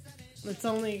 It's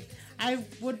only... I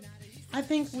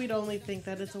think we'd only think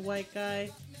that it's a white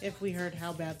guy if we heard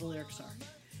how bad the lyrics are.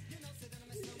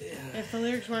 If the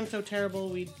lyrics weren't so terrible,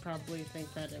 we'd probably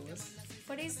think that it was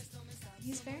But he's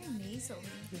very nasally.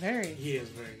 very... He is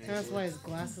very nice. And that's why his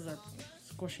glasses are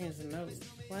squishing his nose.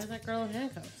 Why is that girl in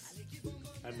handcuffs?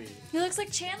 I mean, He looks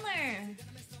like Chandler.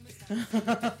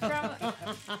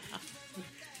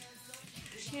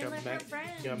 Chandler from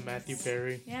Friends. got Matthew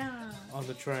Perry Yeah. on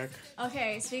the track.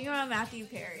 Okay, speaking about Matthew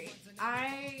Perry,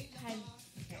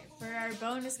 for our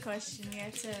bonus question, you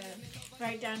had to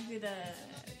write down who the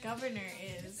governor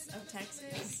is of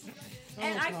Texas.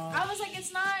 And I was like,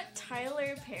 it's not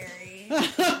Tyler Perry.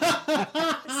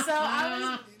 So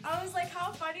I was like,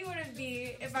 how funny would it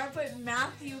be if I put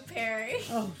Matthew Perry?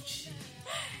 Oh, jeez.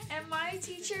 And my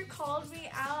teacher called me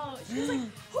out. She was like,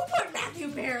 who put Matthew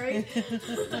Perry?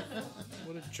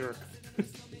 What a jerk.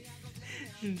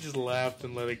 She just laughed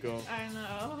and let it go. I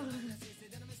know.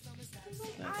 I was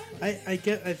like,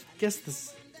 I guess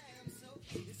this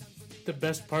the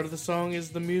best part of the song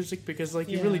is the music, because like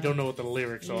you really Yeah. don't know what the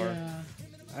lyrics are, Yeah.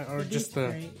 or But just he's the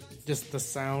great. just the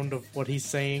sound of what he's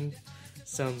saying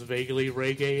sounds vaguely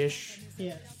reggae-ish.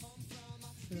 Yeah.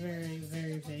 Very,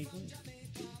 very vaguely.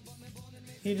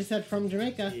 He just said from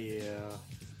Jamaica. Yeah.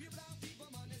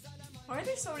 Why are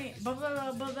there so many? Ba,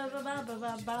 ba, ba, ba, ba, ba, ba,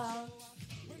 ba, ba.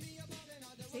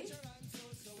 See?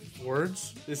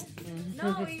 Words? Is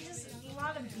No, you just a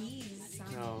lot of B's.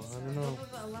 Sounds. No, I don't know.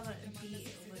 A lot of B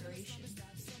alliteration.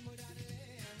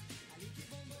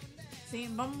 See,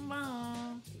 bum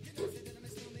bum.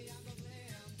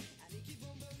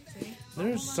 See?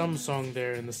 there's some song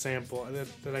there in the sample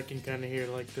that I can kind of hear,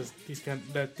 like this. These kind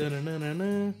that da na na na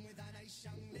na.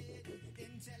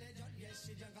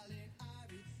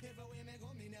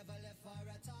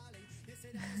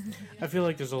 I feel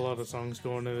like there's a lot of songs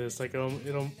going to this. Like, I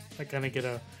kind of get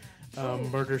a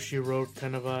Murder She Wrote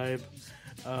kind of vibe.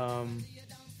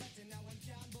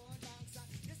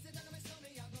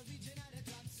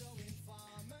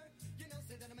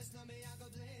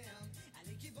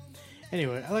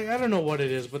 Anyway, I don't know what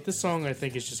it is, but this song I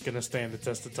think is just gonna stand the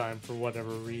test of time for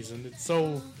whatever reason. It's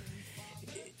so,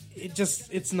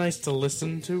 it's nice to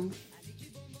listen to.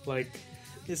 Like,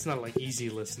 it's not like easy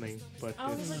listening, but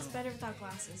Oh, it's, he looks better without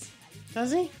glasses.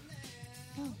 Does he?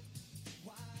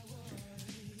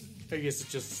 I guess it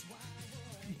just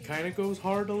kind of goes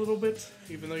hard a little bit,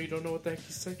 even though you don't know what the heck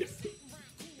he's saying.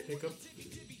 Hiccup.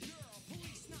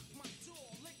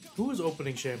 Who is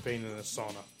opening champagne in a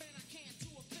sauna?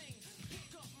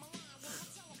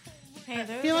 Hey, I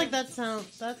feel like that's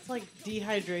like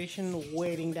dehydration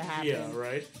waiting to happen. Yeah,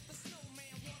 right?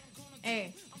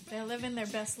 Hey, they're living their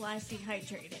best life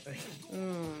dehydrated.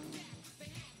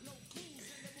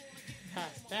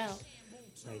 Passed out.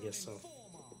 I guess so.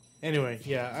 Anyway,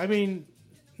 yeah, I mean,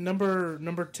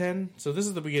 number 10. So this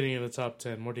is the beginning of the top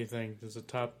 10. What do you think? Is this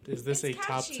a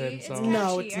top 10 It's song? catchy.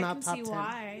 No, it's I not can top see 10.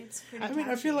 why. It's pretty I mean,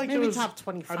 I feel catchy. like Maybe there was, top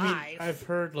 25. I mean, I've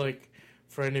heard, like,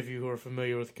 for any of you who are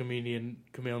familiar with comedian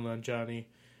Kumail Nanjiani,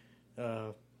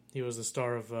 he was the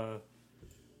star of The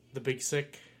Big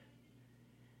Sick.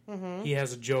 Mm-hmm. He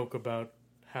has a joke about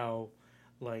how,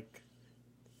 like,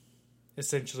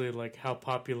 essentially, like, how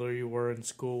popular you were in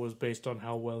school was based on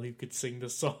how well you could sing the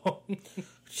song.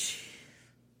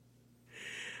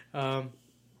 I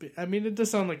mean, it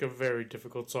does sound like a very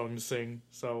difficult song to sing,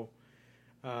 so...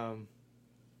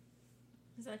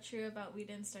 Is that true about We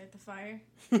Didn't Start the Fire?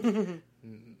 I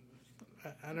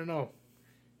don't know.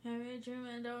 It's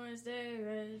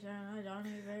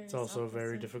also a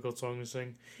very difficult song to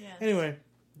sing. Yes. Anyway,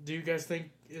 do you guys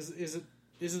think is it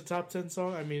a top 10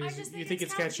 song? I mean, I is just it, you think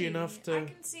it's catchy enough to? I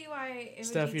can see why. It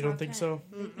Steph, would be you don't top think 10. so?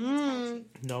 Mm-mm.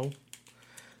 No.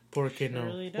 Porque no.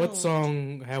 Surely What don't.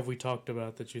 song have we talked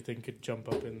about that you think could jump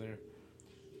up in there?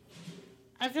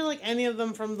 I feel like any of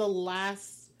them from the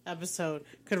last episode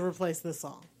could replace this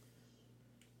song.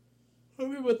 I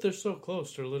mean, but they're so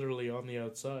close. They're literally on the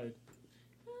outside.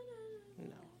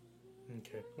 No.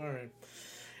 Okay. All right.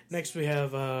 Next we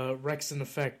have Rex and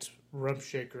Effect, Rump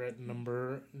Shaker at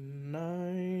number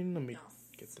 9. Let me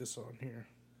get this on here.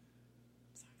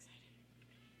 So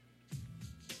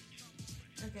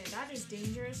excited. Okay, that is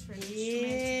dangerous for an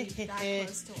instrument to be that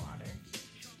close to water.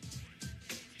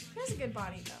 She has a good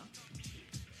body, though.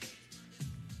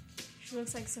 She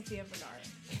looks like Sofia Vergara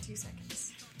in 2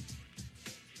 seconds.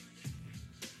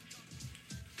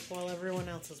 While everyone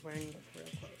else is wearing real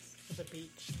clothes at the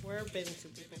beach. Where have been two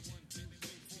people?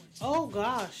 Oh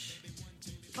gosh.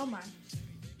 Oh my.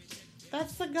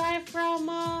 That's the guy from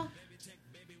Why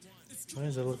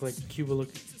does it look like Cuba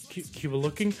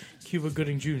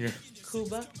Gooding Jr.?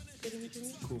 Cuba.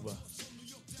 Cuba.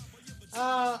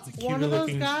 One of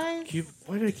those guys.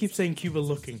 Why do I keep saying Cuba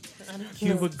looking? I don't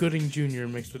Cuba know. Gooding Jr.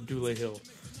 mixed with Dule Hill.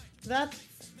 That's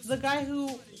the guy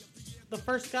who, the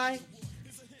first guy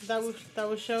that was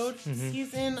showed. Mm-hmm.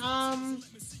 He's in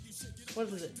what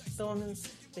is it? The one who's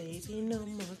Baby No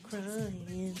More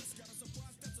Crying.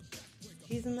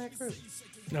 He's in that group.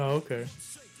 Oh, okay.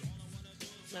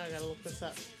 Now I gotta look this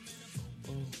up.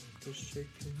 Oh, just shake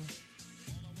your head.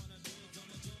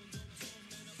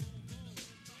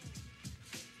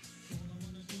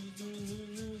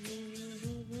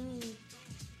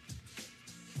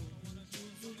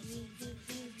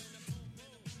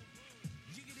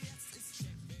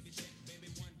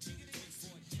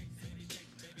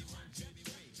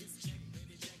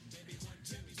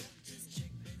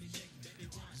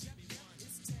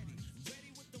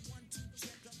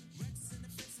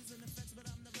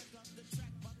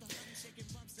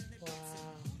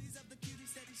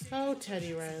 Wow. Oh,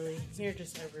 Teddy Riley. You're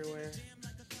just everywhere.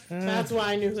 That's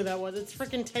why I knew who that was. It's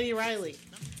freaking Teddy Riley.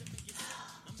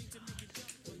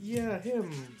 Yeah,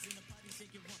 him.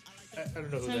 I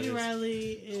don't know who Teddy that is.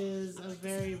 Riley is a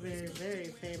very, very, very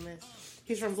famous.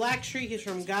 He's from Blackstreet. He's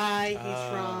from Guy. He's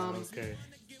from. Okay.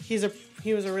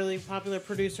 he was a really popular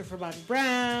producer for Bobby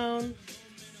Brown.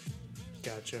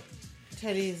 Gotcha.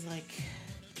 Teddy's like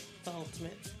the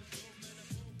ultimate.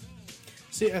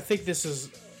 See, I think this is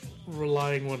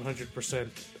relying 100%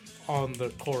 on the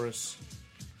chorus.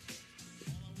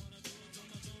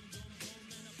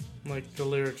 Like, the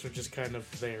lyrics are just kind of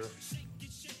there.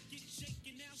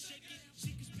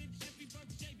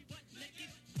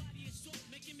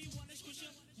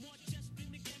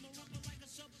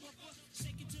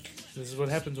 This is what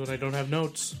happens when I don't have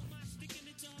notes.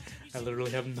 I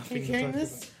literally have Are nothing you to hearing talk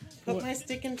this? Put What? my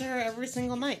stick into her every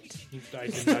single night. about. I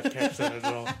did not catch that at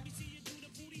all.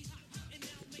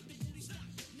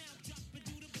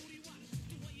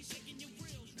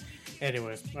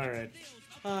 Anyway, alright.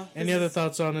 Any other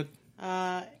thoughts on it?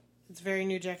 It's very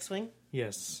New Jack Swing.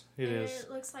 Yes, it is.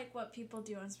 It looks like what people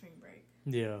do on spring break.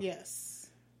 Yeah. Yes.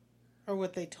 Or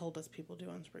what they told us people do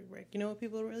on spring break. You know what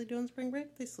people really do on spring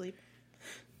break? They sleep.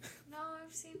 No,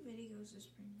 I've seen videos of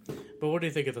spring break. But what do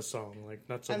you think of the song? Like,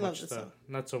 not so I love much the the song.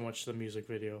 not so much the music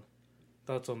video.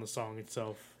 Thoughts on the song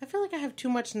itself? I feel like I have too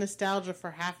much nostalgia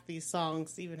for half these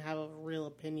songs to even have a real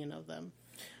opinion of them.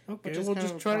 Okay, Which is we'll kind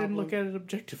just of a try and look problem. at it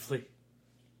objectively.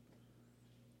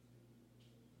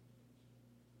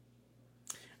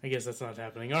 I guess that's not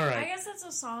happening. All I right. guess that's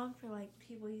a song for like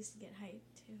people used to get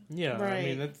hyped too. Yeah, I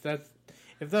mean Right. that's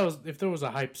if there was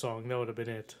a hype song, that would have been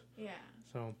it. Yeah.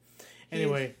 So,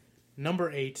 anyway,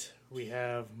 number 8 we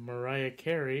have Mariah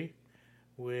Carey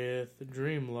with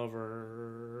Dream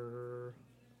Lover.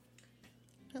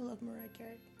 I love Mariah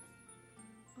Carey.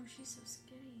 Oh, she's so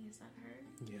skinny. Is that her?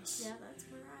 Yes. Yeah, that's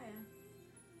Mariah.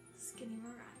 Skinny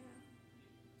Mariah.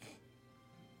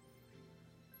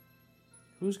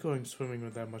 Who's going swimming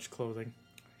with that much clothing?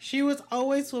 She was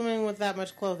always swimming with that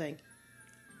much clothing.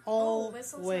 Oh,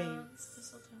 Always.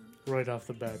 Whistlestones. Right off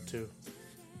the bat, too.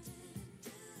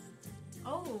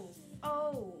 Oh.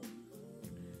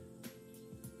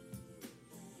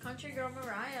 Country girl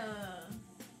Mariah.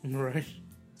 Right.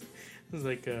 This is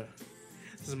like this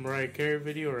is a Mariah Carey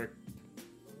video or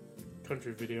a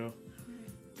country video.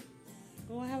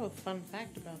 Oh, I have a fun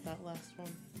fact about that last one.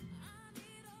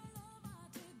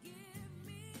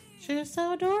 She was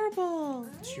so adorable.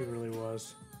 She really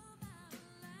was.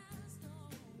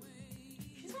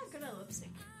 She's not good at lip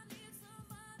sync.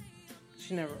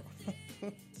 She never.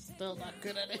 Still not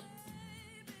good at it.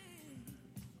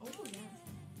 Oh yeah.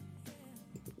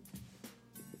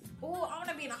 Oh, I want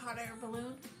to be in a hot air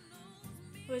balloon.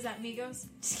 Who is that, Migos?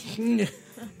 It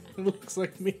looks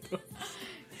like me.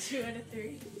 2 out of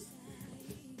 3.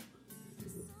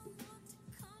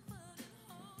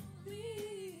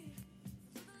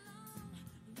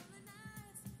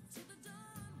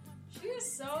 She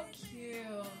is so cute.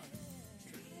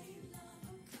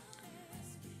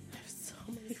 I have so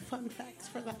many fun facts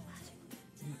for that last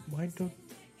one.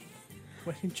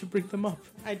 Why didn't you bring them up?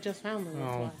 I just found them.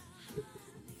 That's Oh. why.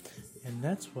 And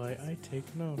that's why I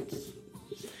take notes.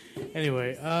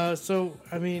 Anyway, so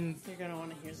I mean, You're gonna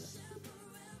want to hear this.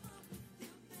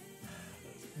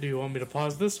 do you want me to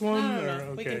pause this one? No.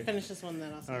 Or, We okay. can finish this one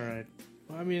then. I'll All right.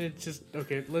 Well, I mean, it's just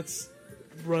okay. Let's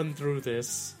run through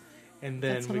this, and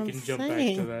then That's we what can I'm jump back to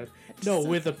saying. that. No,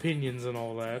 with opinions and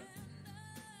all that.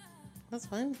 That's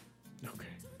fine. Okay.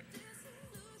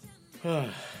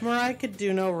 Mariah could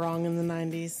do no wrong in the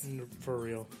 90s. For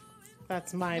real.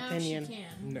 That's my Now opinion. She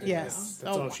can. No, Yes.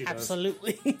 That's all she does.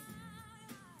 absolutely. I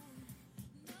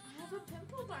have a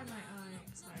pimple by my eye.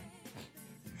 Sorry.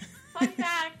 Fun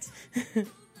fact.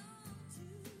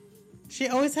 She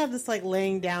always had this like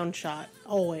laying down shot.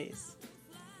 Always.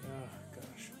 Oh,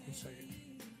 gosh. 1 second.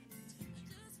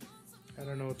 I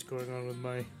don't know what's going on with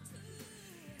my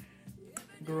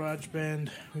garage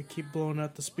band. We keep blowing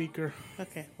out the speaker.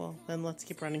 Okay, well then let's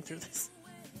keep running through this.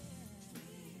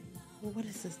 Well, what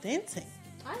is this dancing?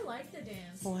 I like the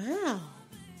dance. Wow.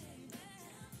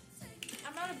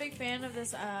 I'm not a big fan of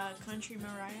this country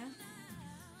Mariah.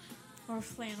 Or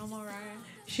flannel Mariah.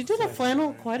 She did a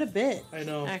flannel quite a bit. I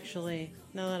know. Actually,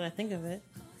 now that I think of it.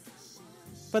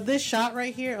 But this shot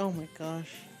right here, oh my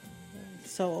gosh.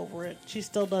 So over it. She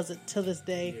still does it to this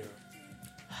day.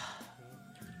 Yeah.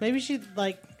 Maybe she's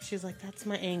like, that's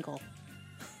my angle.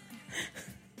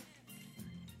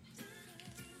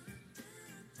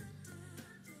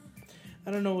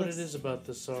 I don't know what it is about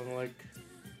this song. Like,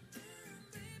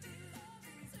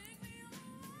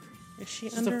 Is she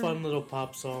it's just under? a fun little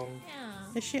pop song.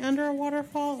 Yeah. Is she under a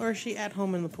waterfall or is she at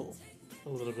home in the pool? A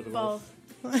little bit of both.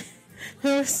 Both.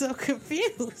 I was so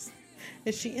confused.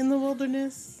 Is she in the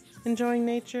wilderness enjoying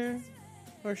nature,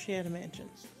 or is she at a mansion?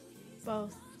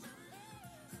 Both.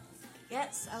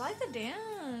 Yes, I like the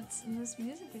dance in this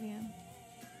music video.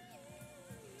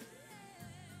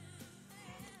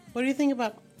 What do you think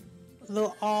about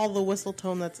all the whistle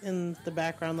tone that's in the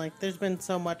background? Like, there's been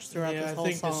so much throughout Yeah, this I whole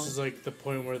think song. this is like the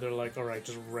point where they're like, all right,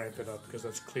 just ramp it up because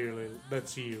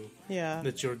that's you. Yeah.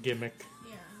 That's your gimmick.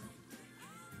 Yeah.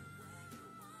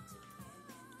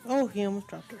 Oh, he almost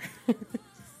dropped her.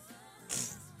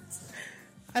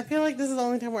 I feel like this is the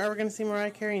only time we're ever going to see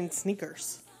Mariah Carey in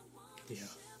sneakers. Yeah.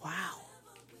 Wow.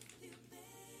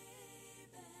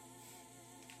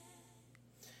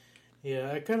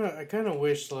 Yeah, I kind of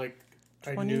wish like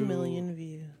I 20 knew. million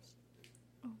views.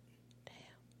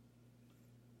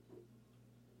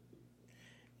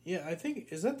 Yeah, I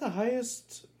think is that the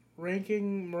highest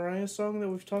ranking Mariah song that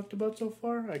we've talked about so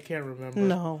far? I can't remember.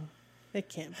 No, it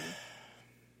can't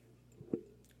be.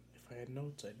 If I had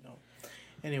notes, I'd know.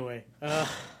 Anyway,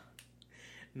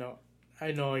 no,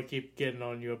 I know I keep getting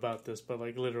on you about this, but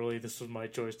like literally, this was my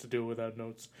choice to do without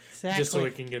notes, Exactly. just so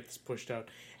we can get this pushed out.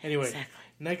 Anyway, Exactly.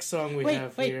 next song we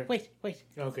have here. Wait.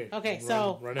 Okay. Okay, run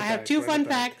so it I have back, two run fun it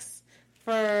back. facts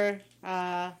for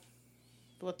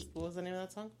what was the name of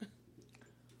that song?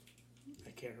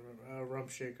 I can't remember. Rum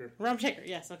Shaker. Rum Shaker.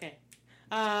 Yes. Okay.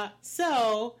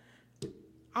 So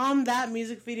on that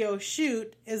music video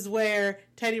shoot is where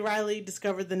Teddy Riley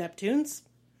discovered the Neptunes,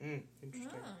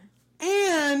 Interesting.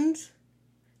 and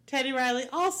Teddy Riley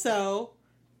also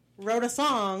wrote a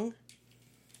song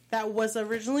that was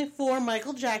originally for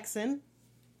Michael Jackson.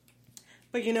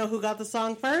 But you know who got the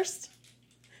song first?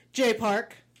 Jay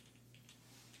Park.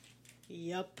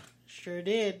 Yep, sure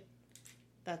did.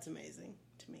 That's amazing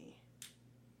to me.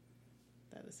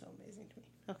 That is so amazing to me.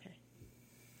 Okay.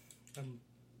 I'm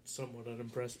somewhat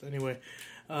unimpressed. Anyway,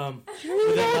 What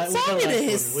song it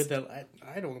is? with that,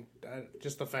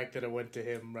 just the fact that it went to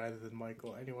him rather than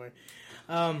Michael. Anyway,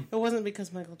 It wasn't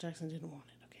because Michael Jackson didn't want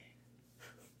it, okay?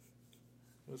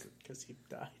 was it because he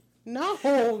died?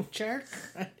 No, jerk.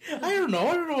 I don't know.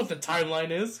 I don't know what the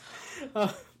timeline is.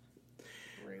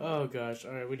 Oh gosh!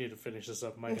 All right, we need to finish this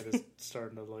up. My head is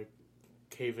starting to like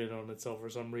cave in on itself for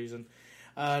some reason.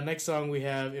 Next song we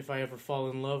have "If I Ever Fall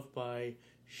in Love" by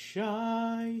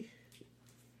Shy.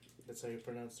 That's how you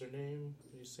pronounce their name.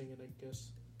 You sing it, I guess.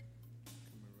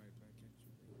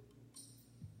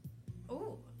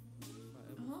 Oh.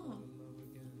 Oh.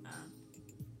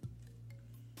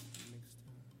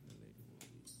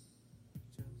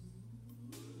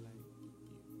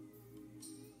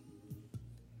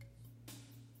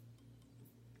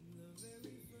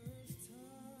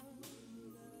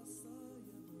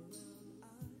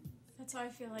 That's how I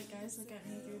feel like guys look at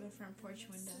me through the front porch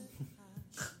window.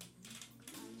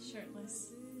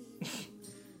 Shirtless.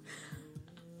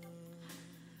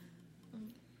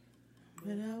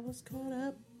 When I was caught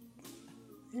up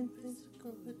in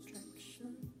physical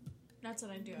attraction. That's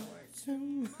what I do at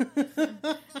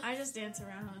work. I just dance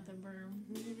around with a broom.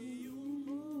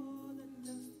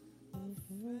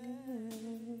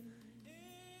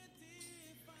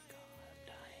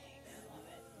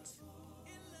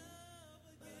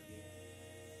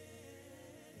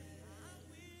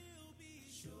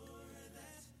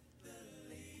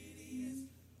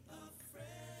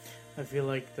 I feel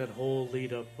like that whole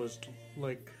lead up was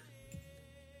like.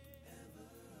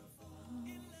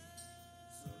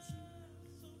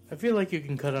 I feel like you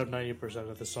can cut out 90%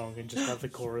 of the song and just have the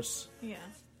chorus. Yeah.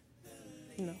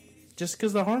 No, Just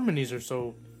because the harmonies are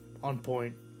so on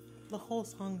point. the whole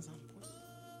song's on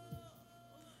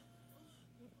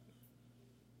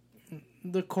point.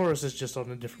 The chorus is just on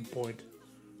a different point.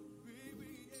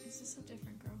 Is this a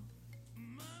different girl?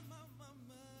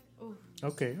 Oh.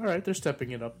 Okay, alright, they're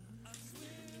stepping it up.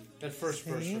 That first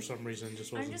verse, for some reason,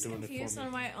 just I'm wasn't just doing confused it for on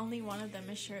me. why only one of them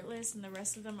is shirtless and the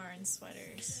rest of them are in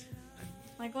sweaters.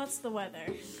 Like, what's the weather?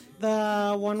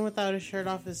 The one without his shirt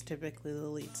off is typically the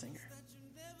lead singer.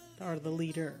 Or the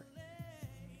leader.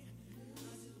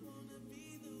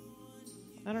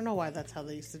 I don't know why that's how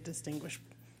they used to distinguish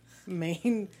the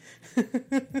main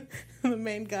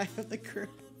guy of the crew.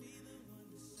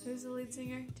 Who's the lead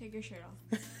singer? Take your shirt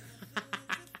off.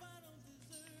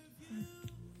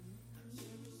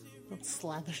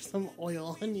 Slather some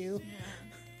oil on you. Yeah.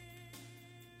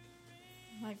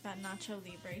 Like that Nacho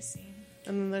Libre scene.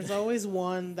 And then there's always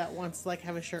one that wants to like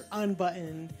have a shirt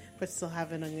unbuttoned but still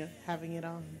having it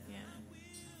on. Yeah.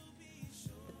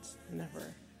 It's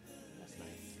never. That's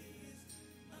nice.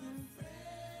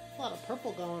 A lot of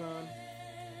purple going on.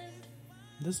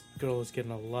 This girl is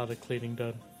getting a lot of cleaning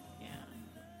done. Yeah.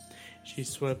 She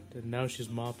swept and now she's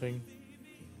mopping.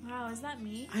 Wow, is that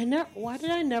me? Why did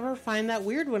I never find that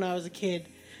weird when I was a kid?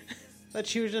 That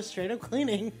she was just straight up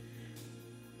cleaning.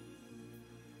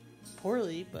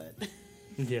 Poorly, but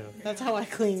Yeah. that's how I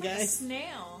clean, It's like a guys.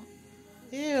 snail.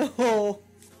 Ew. Oh,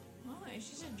 she's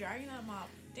just dragging that mop.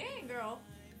 Dang, girl.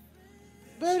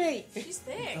 Booty! She's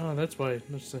thick. Oh, that's why.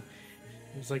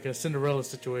 It's like a Cinderella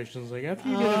situation. It's like after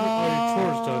you get all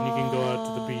your chores done, you can go out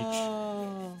to the beach.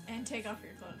 Oh. And take off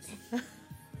your clothes.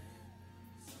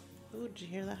 Ooh, did you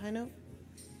hear that high note?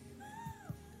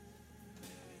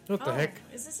 What the heck?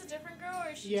 Is this a different girl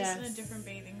or is she Yes. just in a different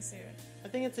bathing suit? I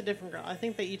think it's a different girl. I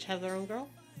think they each have their own girl.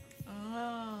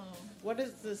 Oh. What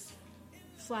is this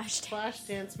Flash dance. flash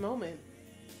dance moment?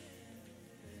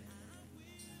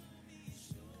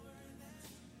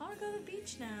 I want to go to the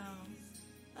beach now.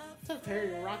 It's a very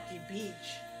rocky beach.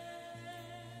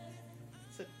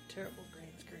 It's a terrible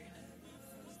green screen.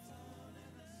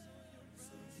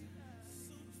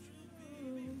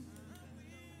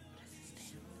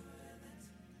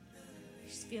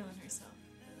 She's feeling herself.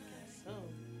 So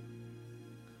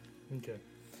Okay.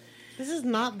 this is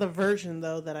not the version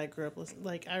though that I grew up listening.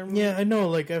 Like I remember. Yeah, I know.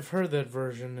 Like I've heard that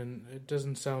version, and it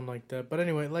doesn't sound like that. But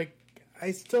anyway, like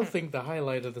I still think the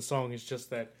highlight of the song is just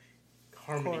that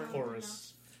harmony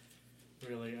chorus.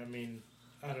 Really, I mean,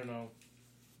 I don't know.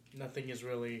 Nothing is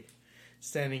really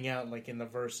standing out like in the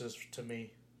verses to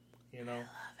me. You know. I love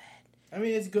it. I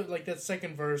mean, it's good. Like that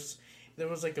second verse, there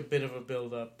was like a bit of a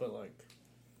build up, but like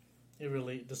it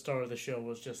really the star of the show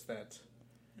was just that.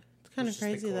 It's kind of It's just the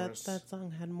crazy that chorus. that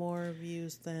song had more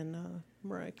views than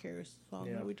Mariah Carey's song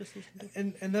Yeah. that we just listened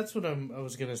to. And that's what I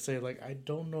was gonna say. Like I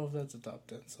don't know if that's a top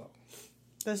 10 song.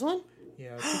 This one?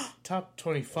 Yeah, I think top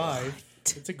 25.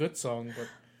 It's a good song, but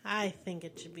I think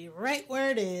it should be right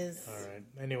where it is. all right.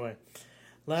 Anyway,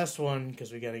 last one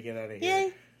because we got to get out of here.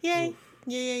 Yay! Yay! Oof.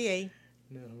 Yay! Yay! Yay!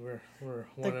 No, we're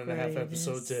 1.5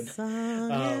 episodes in.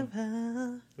 Song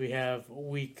ever. We have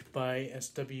 "Weak" by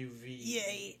SWV.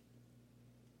 Yay!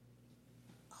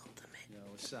 Ultimate. Yo,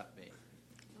 what's up, babe?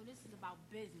 No, this is about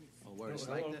business. Oh, word, it's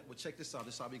Oh, like hello. that? Well, check this out.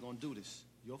 This is how we gonna do this.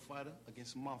 Your fighter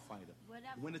against my fighter.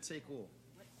 Whatever. Winner take all.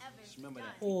 Whatever. Just remember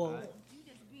that. All. Alright? You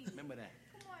just be. Remember that.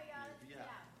 Come on, y'all. Let's Yeah. get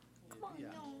out. Come on, Yeah.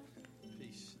 no.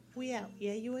 Peace. We out.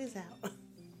 Yeah, you is out.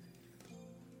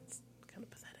 It's kind of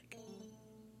pathetic.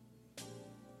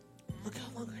 Look how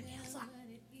long her nails are.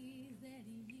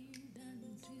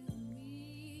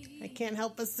 I can't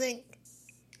help but sing.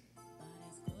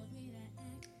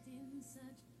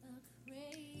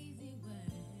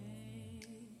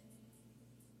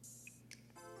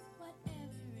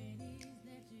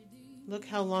 Look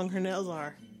how long her nails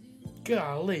are.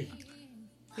 Golly.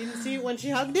 You didn't see it when she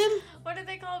hugged him? What do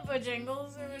they call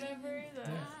bojangles or whatever?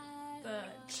 The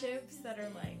chips that are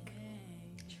like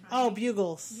Oh,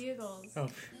 bugles. bugles. Oh,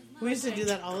 We used to do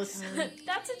that all the time.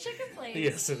 That's a chicken place.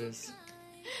 yes, it is.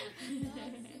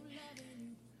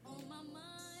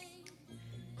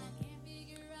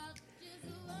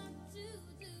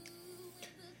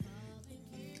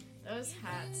 Those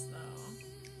hats, though.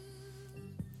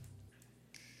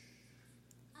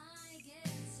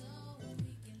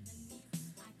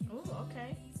 Ooh,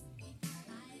 okay.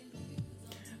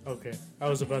 Okay, I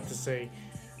was about to say,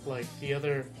 like the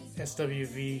other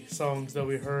SWV songs that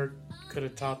we heard could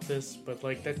have topped this, but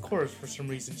like that chorus for some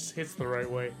reason just hits the right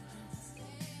way.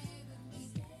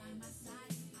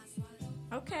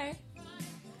 Okay.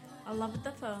 I love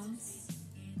the phones.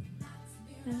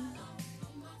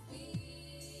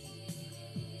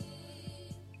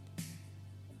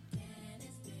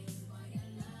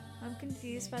 I'm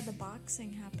confused by the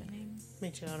boxing happening. Me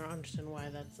too. I don't understand why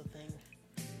that's a thing.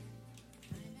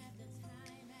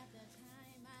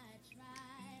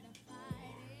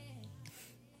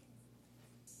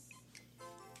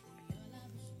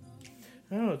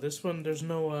 Oh, this one there's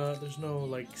no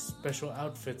like special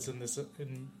outfits in this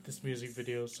music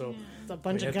video. So It's a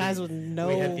bunch we of had guys the- with no.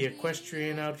 we had the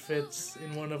equestrian outfits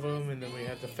in one of them, and then we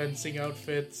had the fencing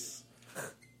outfits.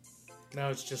 Now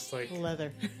it's just like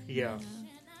leather. yeah,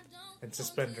 and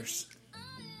suspenders.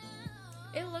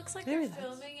 It looks like Very they're nice.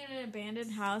 filming in an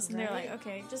abandoned house, and they're Right. like,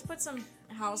 okay, just put some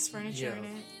house furniture Yeah. in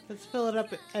it. Let's fill it up.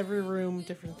 Every room,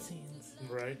 different scenes.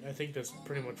 Right, I think that's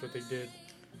pretty much what they did.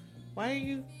 Why are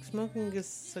you smoking a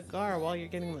cigar while you're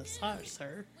getting a massage,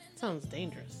 sir? Sounds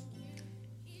dangerous.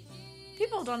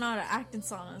 People don't know how to act in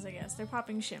saunas, I guess. They're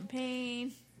popping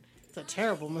champagne. It's a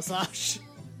terrible massage.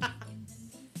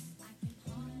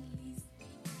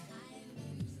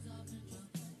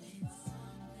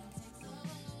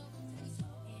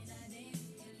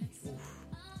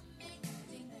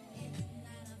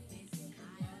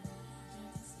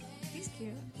 He's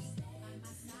cute.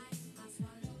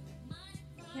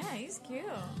 Yeah, he's cute.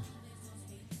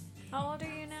 How old are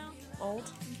you now? Old.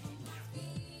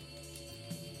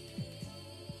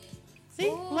 See,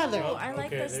 leather. Oh, I like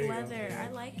Okay, this there you go. leather. Yeah.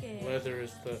 I like it. Leather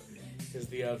is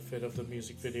the outfit of the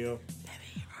music video. Baby,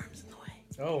 your arms in the way.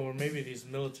 Oh, or maybe these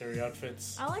military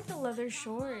outfits. I like the leather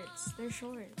shorts. They're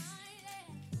shorts.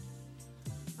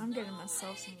 I'm getting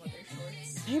myself some leather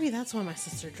shorts. Maybe that's why my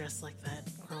sister dressed like that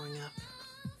growing up.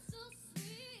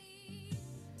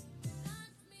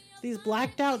 These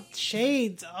blacked out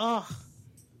shades. Ugh.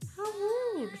 How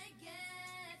rude.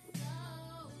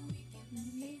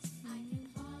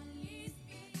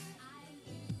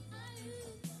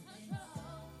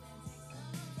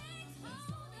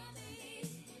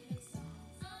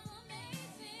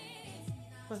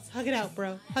 Let's hug it out,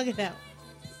 bro. Hug it out.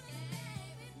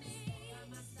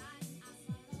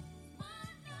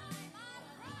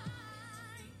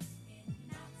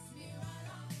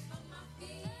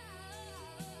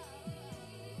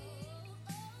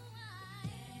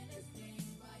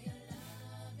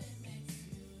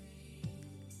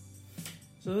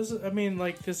 So this is, I mean,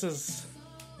 like, this is,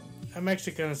 I'm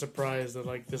actually kind of surprised that,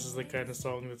 like, this is the kind of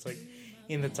song that's, like,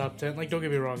 in the top 10. Like, don't get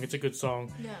me wrong, it's a good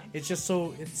song. Yeah. It's just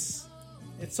so, it's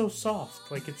so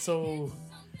soft. Like, it's so,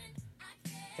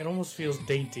 it almost feels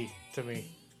dainty to me.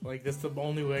 Like, that's the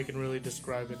only way I can really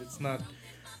describe it. It's not,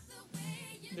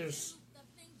 it's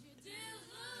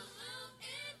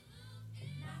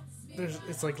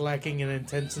like lacking in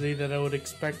intensity that I would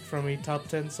expect from a top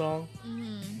 10 song.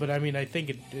 But I mean, I think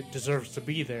it deserves to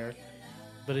be there.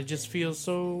 But it just feels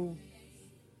so...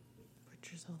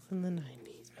 Put yourself in the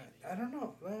 90s. I don't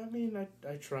know. I mean,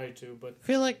 I try to, but... I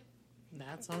feel like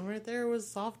that song right there was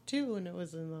soft too, and it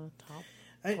was in the top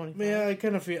 25. Yeah, I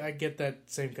kind of feel... I get that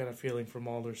same kind of feeling from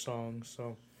all their songs,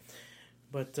 so...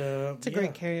 But, It's a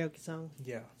great karaoke song,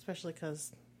 Yeah. especially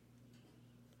because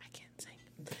I can't sing.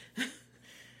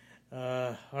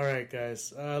 Alright,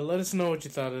 guys. Let us know what you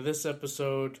thought of this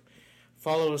episode.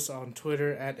 Follow us on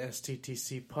Twitter at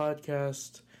STTC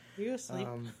Podcast. Are you asleep?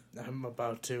 I'm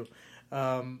about to.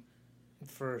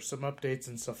 For some updates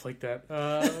and stuff like that.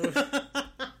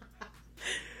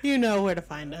 You know where to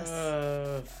find us.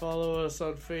 Follow us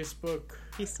on Facebook.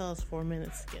 He still has 4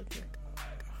 minutes to get through.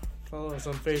 Follow us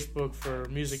on Facebook for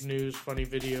music news, funny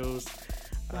videos.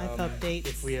 Life updates.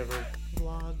 If we ever...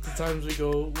 Vlogs. The times we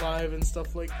go live and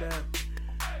stuff like that.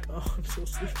 Oh, I'm so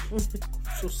sleepy. I'm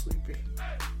so sleepy.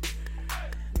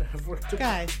 I've worked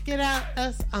Guys, get at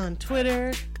us on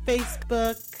Twitter,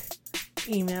 Facebook.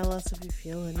 Email us if you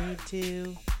feel the need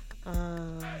to.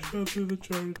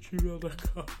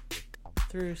 Shelterthechart@gmail.com.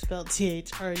 Through spelled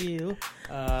THRU.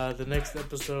 The next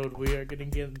episode, we are going to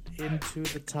get into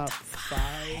the top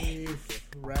 5,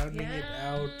 rounding it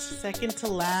out. Second to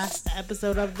last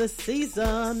episode of the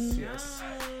season. Yes.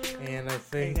 And I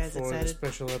think guys for excited? the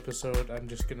special episode, I'm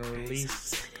just going to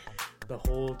release the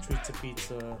whole Treats of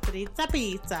Pizza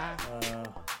Pizza.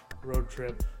 road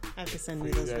trip I have to for send you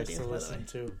you those guys videos, to by the listen way.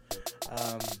 to.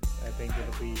 I think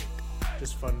it'll be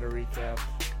just fun to recap.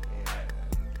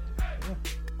 And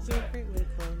It's a great way to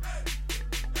close.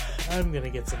 I'm going to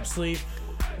get some sleep.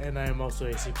 And I am also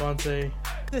AC Ponce. This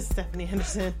is Stephanie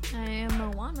Henderson. I am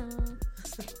Moana.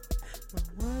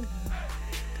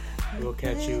 We'll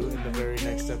catch you in the very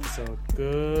next episode.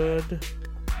 Good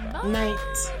Bye. Night.